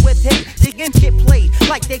running with him. The ends get played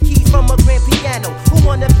like they keys from a grand piano. Who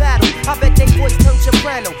won the battle? I bet they voice turn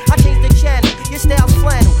soprano. I changed the channel, your style's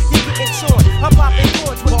flannel. You're getting torn. I'm popping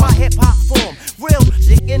chords with my hip hop form. Real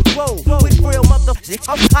shit and roll with real motherfuckers.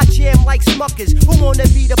 I jam like Smuckers. Who wanna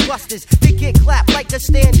be the busters? They get clapped like a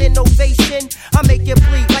standing ovation. I make you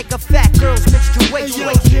bleed like a fat girl's menstruation.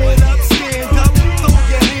 Hey, yo, get up, stand up, throw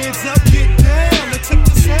your hands up, get down, and take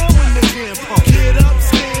the sound when the jam pump. Get up,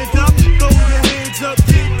 stand up, throw your hands up,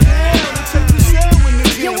 get down, and take the sound when the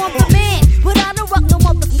jam pump. Yo, I'm the man, but I don't rock no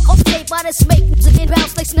motherfucking off tape by the smake. Music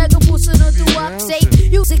bounce like snuggle pussy to do up tape.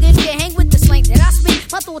 You can hang with the slang that I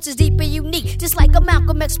speak. My thoughts is deep and unique, just like a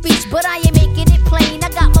Malcolm X speech. But I ain't making it plain, I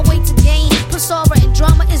got my way to gain. Persora and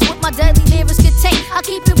drama is what my deadly lyrics contain. I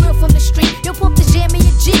keep it real from the street,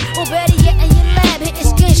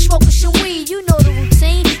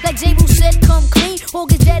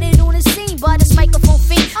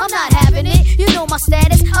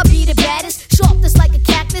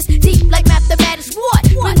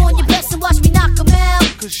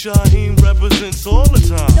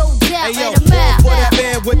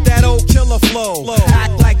 low.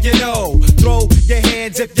 Act like you know. Throw your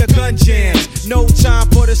hands if your gun jams. No time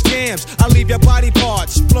for the scams. I leave your body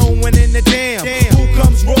parts flowing in the dam. Who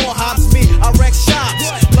comes raw? Hops me. I wreck shops.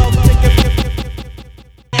 Love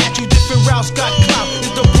at you, different routes got clout.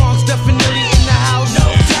 Is the Bronx definitely in the house? No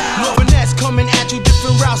doubt. Northern S coming at you,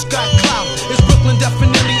 different routes got clout. Is Brooklyn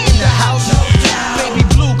definitely in the house? No doubt. Baby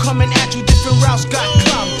Blue coming at you, different routes got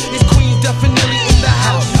clout. Is Queens definitely in the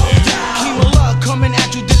house? No doubt. Kima Love coming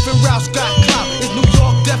at you, different routes got clout. Is New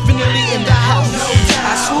York definitely in the house? No doubt.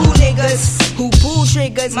 I school niggas who pull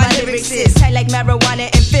triggers. My lyrics is tight like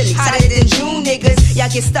marijuana and Philly. Hotter than June niggas. Y'all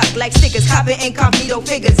get stuck like stickers. Copping incognito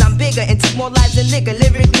figures. I'm bigger and took more lives than liquor.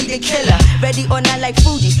 Lyrically the killer. Ready or not like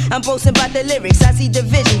Fuji. I'm boasting about the lyrics. I see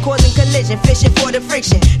division, causing collision, fishing for the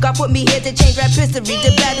friction. God put me here to change rap history,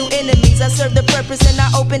 to battle enemies. I serve the purpose and I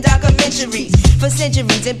open documentaries for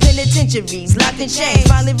centuries in penitentiaries. Locked in chains.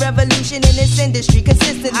 Finally revolution in this industry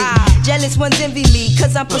consistently. Jealous ones envy me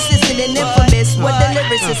cause I'm persistent and infamous. What the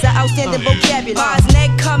lyricist, an outstanding vocabulary. Bars neck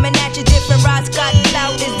coming at you, different rods got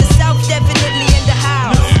clout. Is the South definitely in the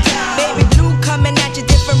house? Baby Blue coming at you,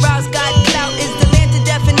 different rods got clout. Is the Atlanta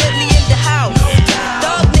definitely in the house?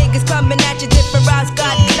 Dog niggas coming at you, different rods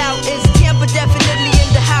got clout. Is Tampa definitely in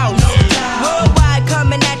the house? Worldwide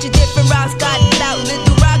coming at you, different rods got clout.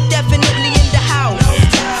 Little Rock definitely in the house.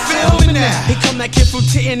 Feel me now. Here come that kid from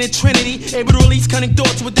Tintin and Trinity, able to release cunning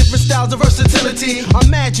thoughts with different styles of versatility. I'm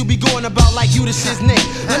mad you be going about like you the shit's Nick.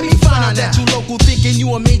 Let me find out that you local thinking you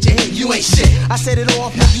a major hit. You ain't shit. I said it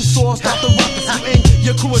off when you saw stop the rockets. You and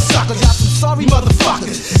your crew of suckers. Y'all some sorry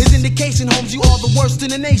motherfuckers. It's indication, homes, you all the worst in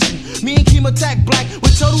the nation. Me and Keem attack black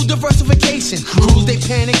with total diversification. Crews they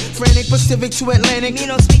panic, frantic, Pacific to Atlantic. Me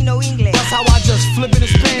don't speak no English. That's how I just flip it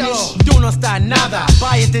in Spanish. Yo, no está nada.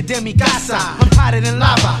 Váyate de mi casa. I'm hotter than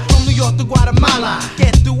lava. From New York to Guatemala.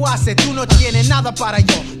 Que tú haces, tú no tienes nada para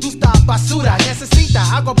yo. Tú estás basura, necesita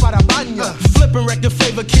algo para baño. Flippin' record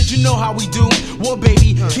flavor, kid, you know how we do. War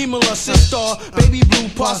baby, Kimala, sister, baby Blue,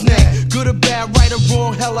 Parsnett. Good or bad, right or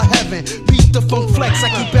wrong, hell or heaven. Beat the funk flex, I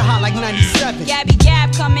keep it hot like 97. Gabby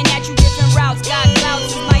Gab coming at you, different routes. Got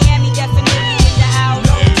clouds, Miami definitely in the house.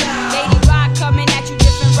 Lady Rock coming at you,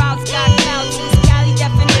 different routes. Got clouds, Cali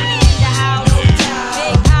definitely in the house.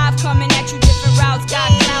 Big Hive coming at you, different routes. Got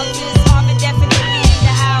clouds, Harvard definitely in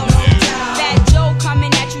the house. Fat Joe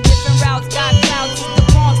coming at you, different routes. Got clouds, the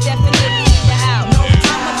Bronx definitely in the house.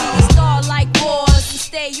 I'ma be a star like Wars and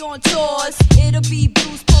stay on tours. It'll be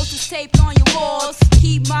Blues posters taped on your walls.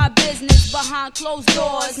 Keep my business behind closed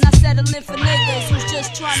doors. Not settling for niggas who's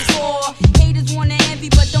just trying to score. Haters wanna envy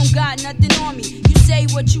but don't got nothing on me. You say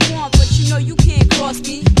what you want but you know you can't cross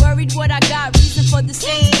me. Worried what I got, reason for the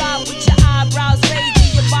same spot. With your eyebrows raised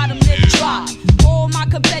and your bottom lip drop. All my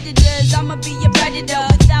competitors, I'ma be your predator.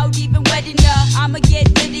 Without even wetting ya, I'ma get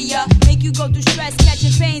rid of ya. Make you go through stress,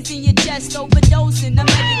 catching pains in your chest. Overdosing, the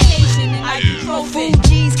medication and ibuprofen.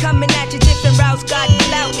 Fuji's coming at you, different routes got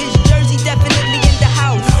clout. Is Jersey definitely in the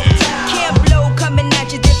house? Camp Blow coming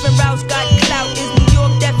at you, different routes got clout. Is New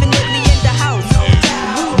York definitely in the house?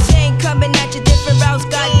 Wu-Tang coming at you, different routes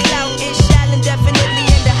got clout. Is Shaolin definitely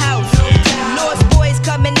in the house? Lost Boys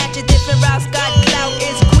coming at you, different routes got clout.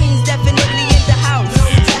 Is Queens definitely in the house?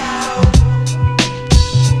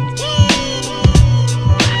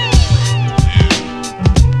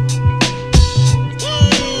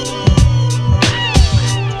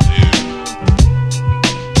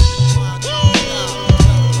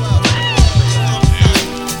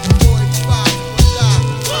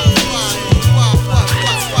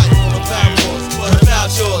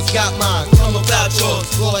 Got mine, come about yours,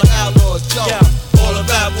 roll like outlaws, yo. All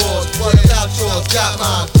about wars, what about yours? Got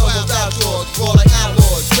mine, come about yours, roll like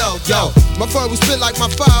outlaws, yo. My fur was spit like my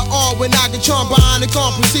firearm when I get charmed behind the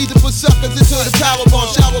gun. Proceed to put suckers into the power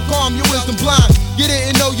bomb. Shower calm, your wisdom blind. You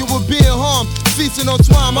didn't know you were being harmed. Feasting on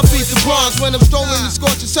twine, my feet are bronze. When I'm strolling the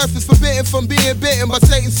scorching surface, forbidden from being bitten by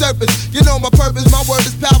Satan's serpents. You know my purpose, my word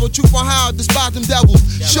is power. Truth on how I despise them devils.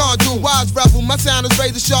 Sean Drew, wise rebel. My sound is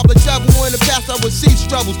razor sharp like shovel. In the past I would see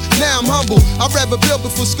struggles. Now I'm humble. I'd rather build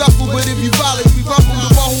before scuffle. But if you violate, we rumble. The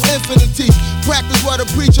one who infinite teach. Practice what I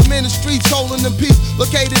preach. I'm in the streets, holding them peace.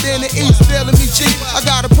 Located in the east, feeling me cheap. I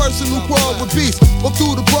got a person who quarrel with beasts. Walk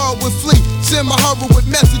through the world with fleet. Send my hurry with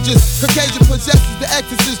messages. Caucasian possesses the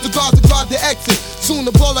exorcist. The guards that guard the exit. Soon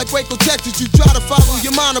to blow like Waco, Texas. You try to follow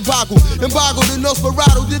your mind a boggle. Embargo the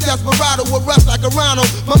Nosferatu. Did desperado with rust like a rhino.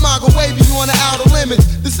 My mind go wavy, you on the outer limits.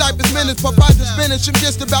 Disciples minutes, Popeye just finished. I'm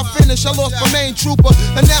just about finished. I lost my main trooper.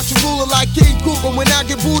 A natural ruler like King Cooper. When I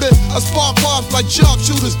get booted, I spark off like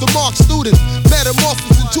sharpshooters. The mark students.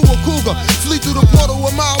 metamorphosis into a cougar. Flee through the portal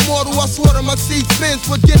with my immortal. I slaughter my seed spins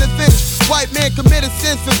for getting finished. White man committed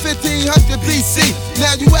sins for 1500 BC.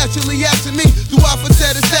 Now you actually asking me, do I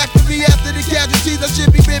pretend it's factory after the casualties? I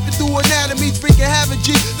should be ripping through anatomies, freaking having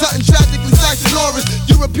G, something tragically slicing auras.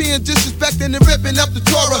 European disrespecting and ripping up the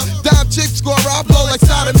Torah. Dime chick scorer, I blow like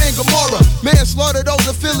Sodom and Gomorrah. Manslaughter those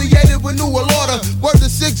affiliated with New Order. Word to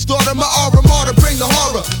sixth daughter, my aura martyr, bring the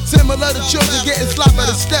horror. Similar to children getting slapped by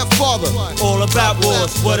the stepfather. All about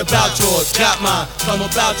wars, what about yours? Got mine, come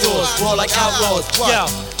about yours, war like outlaws. Yo,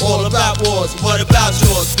 all about wars, what about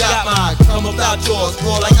yours? Got mine, come about yours,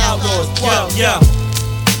 war like outlaws. Yo.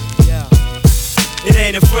 It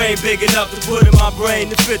ain't a frame big enough to put in my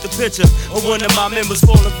brain to fit the picture of one of my members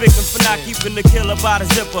falling victim for not keeping the killer by the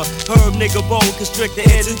zipper. Herb nigga bold, constrict the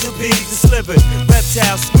ends into beads and slipper.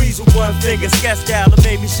 Reptile squeeze with one finger, sketch style, it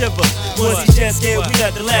made me shiver. Once he just scared, we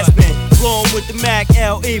let the last spin. Blow him with the Mac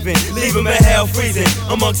L even, leave him in hell freezing.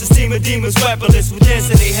 Amongst the steam of demons, weaponless with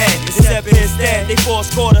dents in they head. Except instead, they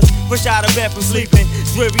force quarters, push out of bed from sleeping.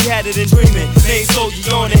 Dreary headed and dreaming, main soldier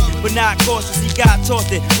yawning, but not cautious. He got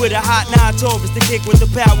tossed it with a hot 9 Taurus to kick with the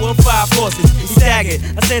power of 5 forces. He staggered,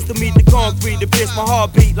 I sense to meet the concrete to pierce my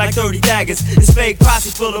heartbeat like 30 daggers. This fake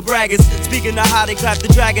posse full of braggers. Speaking of how they clap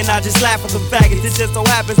the dragon, I just laugh at them faggots. It just so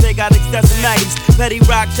happens they got excessive maggots. Petty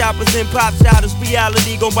rock choppers and pop shotters.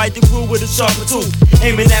 Reality gon' bite the crew with a sharper tooth.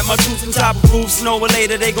 Aiming at my troops on top of roofs. Knowing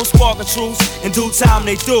later they gon' spark a truce. In due time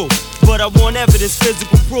they do. But I want evidence,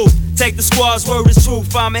 physical proof. Take the squad's word as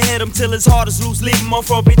truth. I'ma hit him till his heart is loose. Leave him on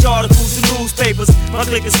front page articles and newspapers. My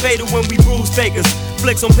click is fatal when we bruise fakers.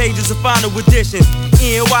 Flicks on pages of final editions.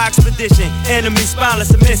 ENY expedition. Enemy spineless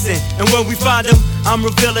and missing. And when we find them, I'm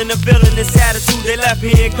revealing the villainous attitude they left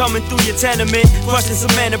here and coming through your tenement. Crushing some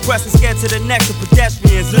men and pressing scared to the necks of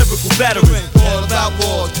pedestrians. Lyrical veterans. All about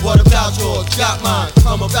wars, what about yours? Got mine,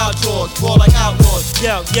 come about yours. War like outlaws.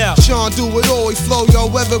 Yeah. Sean do it always flow, yo,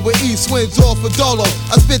 whether with East winds or for Dolo.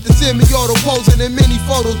 I spit the semi-auto posing in many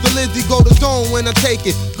photos. The Lizzie go to dome when I take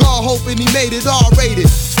it. God hoping he made it R-rated.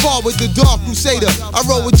 Spar with the Dark Crusader. I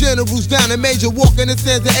roll with generals down in major. Walking in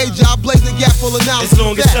stands of Asia. I blaze a gap full of now. As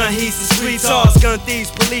long as sun heats the streets hard, gun thieves,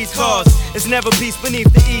 police cars. It's never peace beneath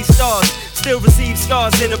the east stars. Still receive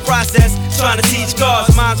scars in the process. Trying to teach cars.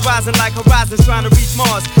 Minds rising like horizons trying to reach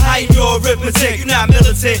Mars. How you do arithmetic? You're not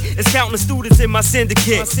militant. It's countless students in my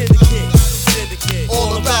syndicate.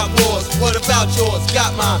 All about wars, what about yours?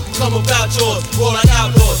 Got mine, come about yours, roll like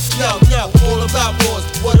outlaws. Yo, all about wars,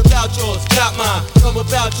 what about yours? Got mine, come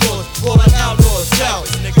about yours, roll like outlaws. Yo,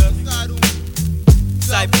 nigga.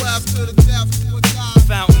 Cypress,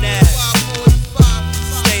 Fountain Ave,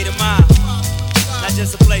 state of mind, not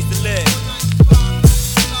just a place to live.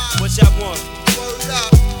 What y'all want?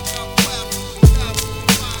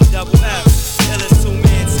 Double F, illest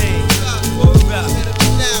 2-man team. Word up.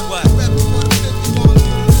 What?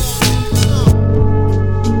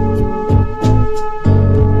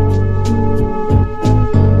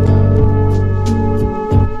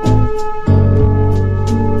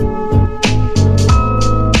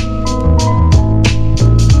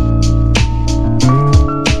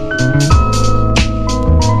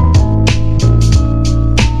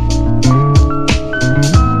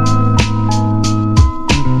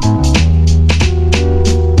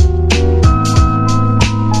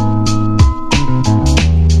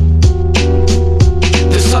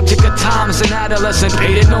 Adolescent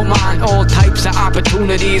paid it no mind. All types of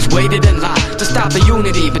opportunities waited in line to stop the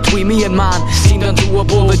unity between me and mine. Seemed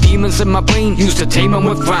undoable. The demons in my brain used to tame them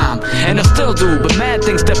with rhyme, and I still do. But mad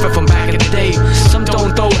things differ from back in the day. Some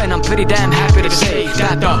don't though, and I'm pretty damn happy to say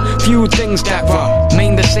that the few things that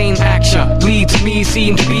remain the same actually to me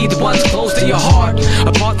seem to be the ones close to your heart.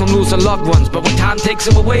 Apart from losing loved ones, but when time takes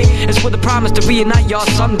them away, it's with a promise to reunite y'all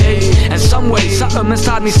someday. And some way, something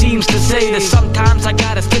inside me seems to say that sometimes I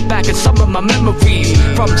gotta sit back and some of my memories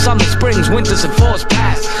from summer, springs, winters, and falls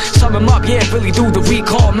past. Sum them up, yeah, really do the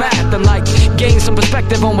recall math and like gain some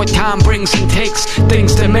perspective on what time brings and takes.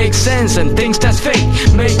 Things that make sense and things that's fake.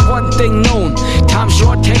 Make one thing known, time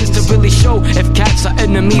short tends to really show if cats are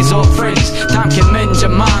enemies or friends. Time can mend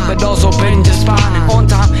your mind, but also bend your spine. And on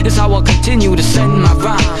time is how I'll continue to send my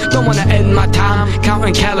rhyme. Don't wanna end my time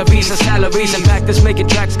counting calories and salaries. In fact, this making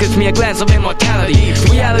tracks gives me a glance of immortality.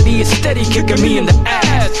 Reality is steady kicking me in the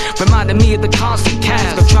ass, reminding me of the constant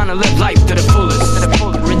task of trying to live life to the fullest.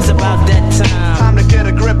 It's about that time to get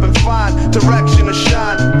a grip and find direction to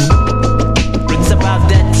shine. It's about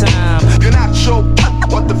that time. You're not sure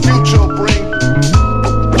what the future will bring.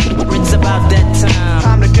 It's about that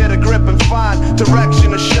time to get a grip and find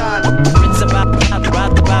direction to shine. It's about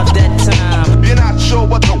that time. You're not sure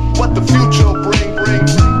what the future will bring.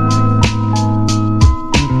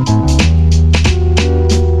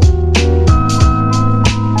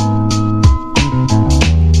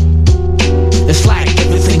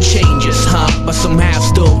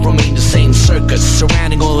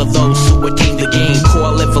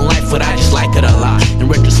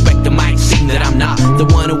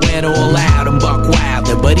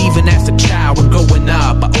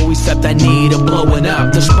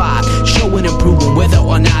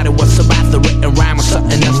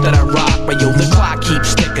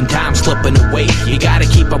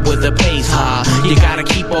 You gotta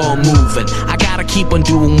keep on moving. I gotta keep on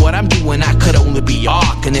doing what I'm doing. I could only be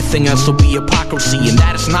arc. Anything else will be hypocrisy, and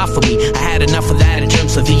that is not for me. I had enough of that in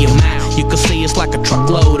terms of the amount. You could see it's like a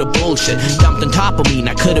truckload of bullshit dumped on top of me.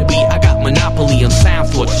 Now could it be I got monopoly on sound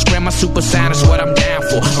thoughts? Scram my super sound is what I'm down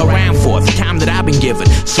for, around for the time that I've been given.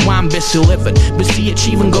 So I'm busy living, busy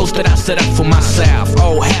achieving goals that I set up for myself.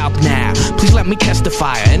 Oh help now, please let me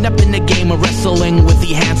testify. I end up in the game of wrestling with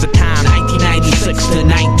the hands of time. 1996 to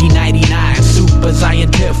 1999, super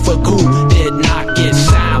scientific who did not get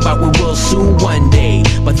signed, but we will soon one day.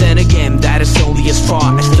 But then again, that is only as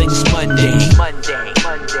far as things Monday.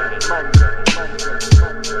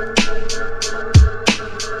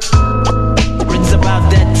 It's about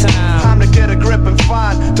that time. Time to get a grip and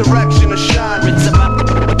find direction to shine. It's about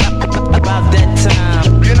that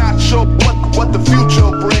time. You're not sure what the future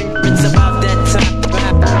will bring. It's about that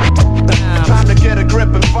time. Time to get a grip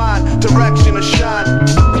and find direction to shine.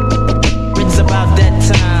 It's about that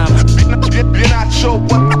time. You're not sure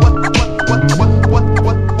what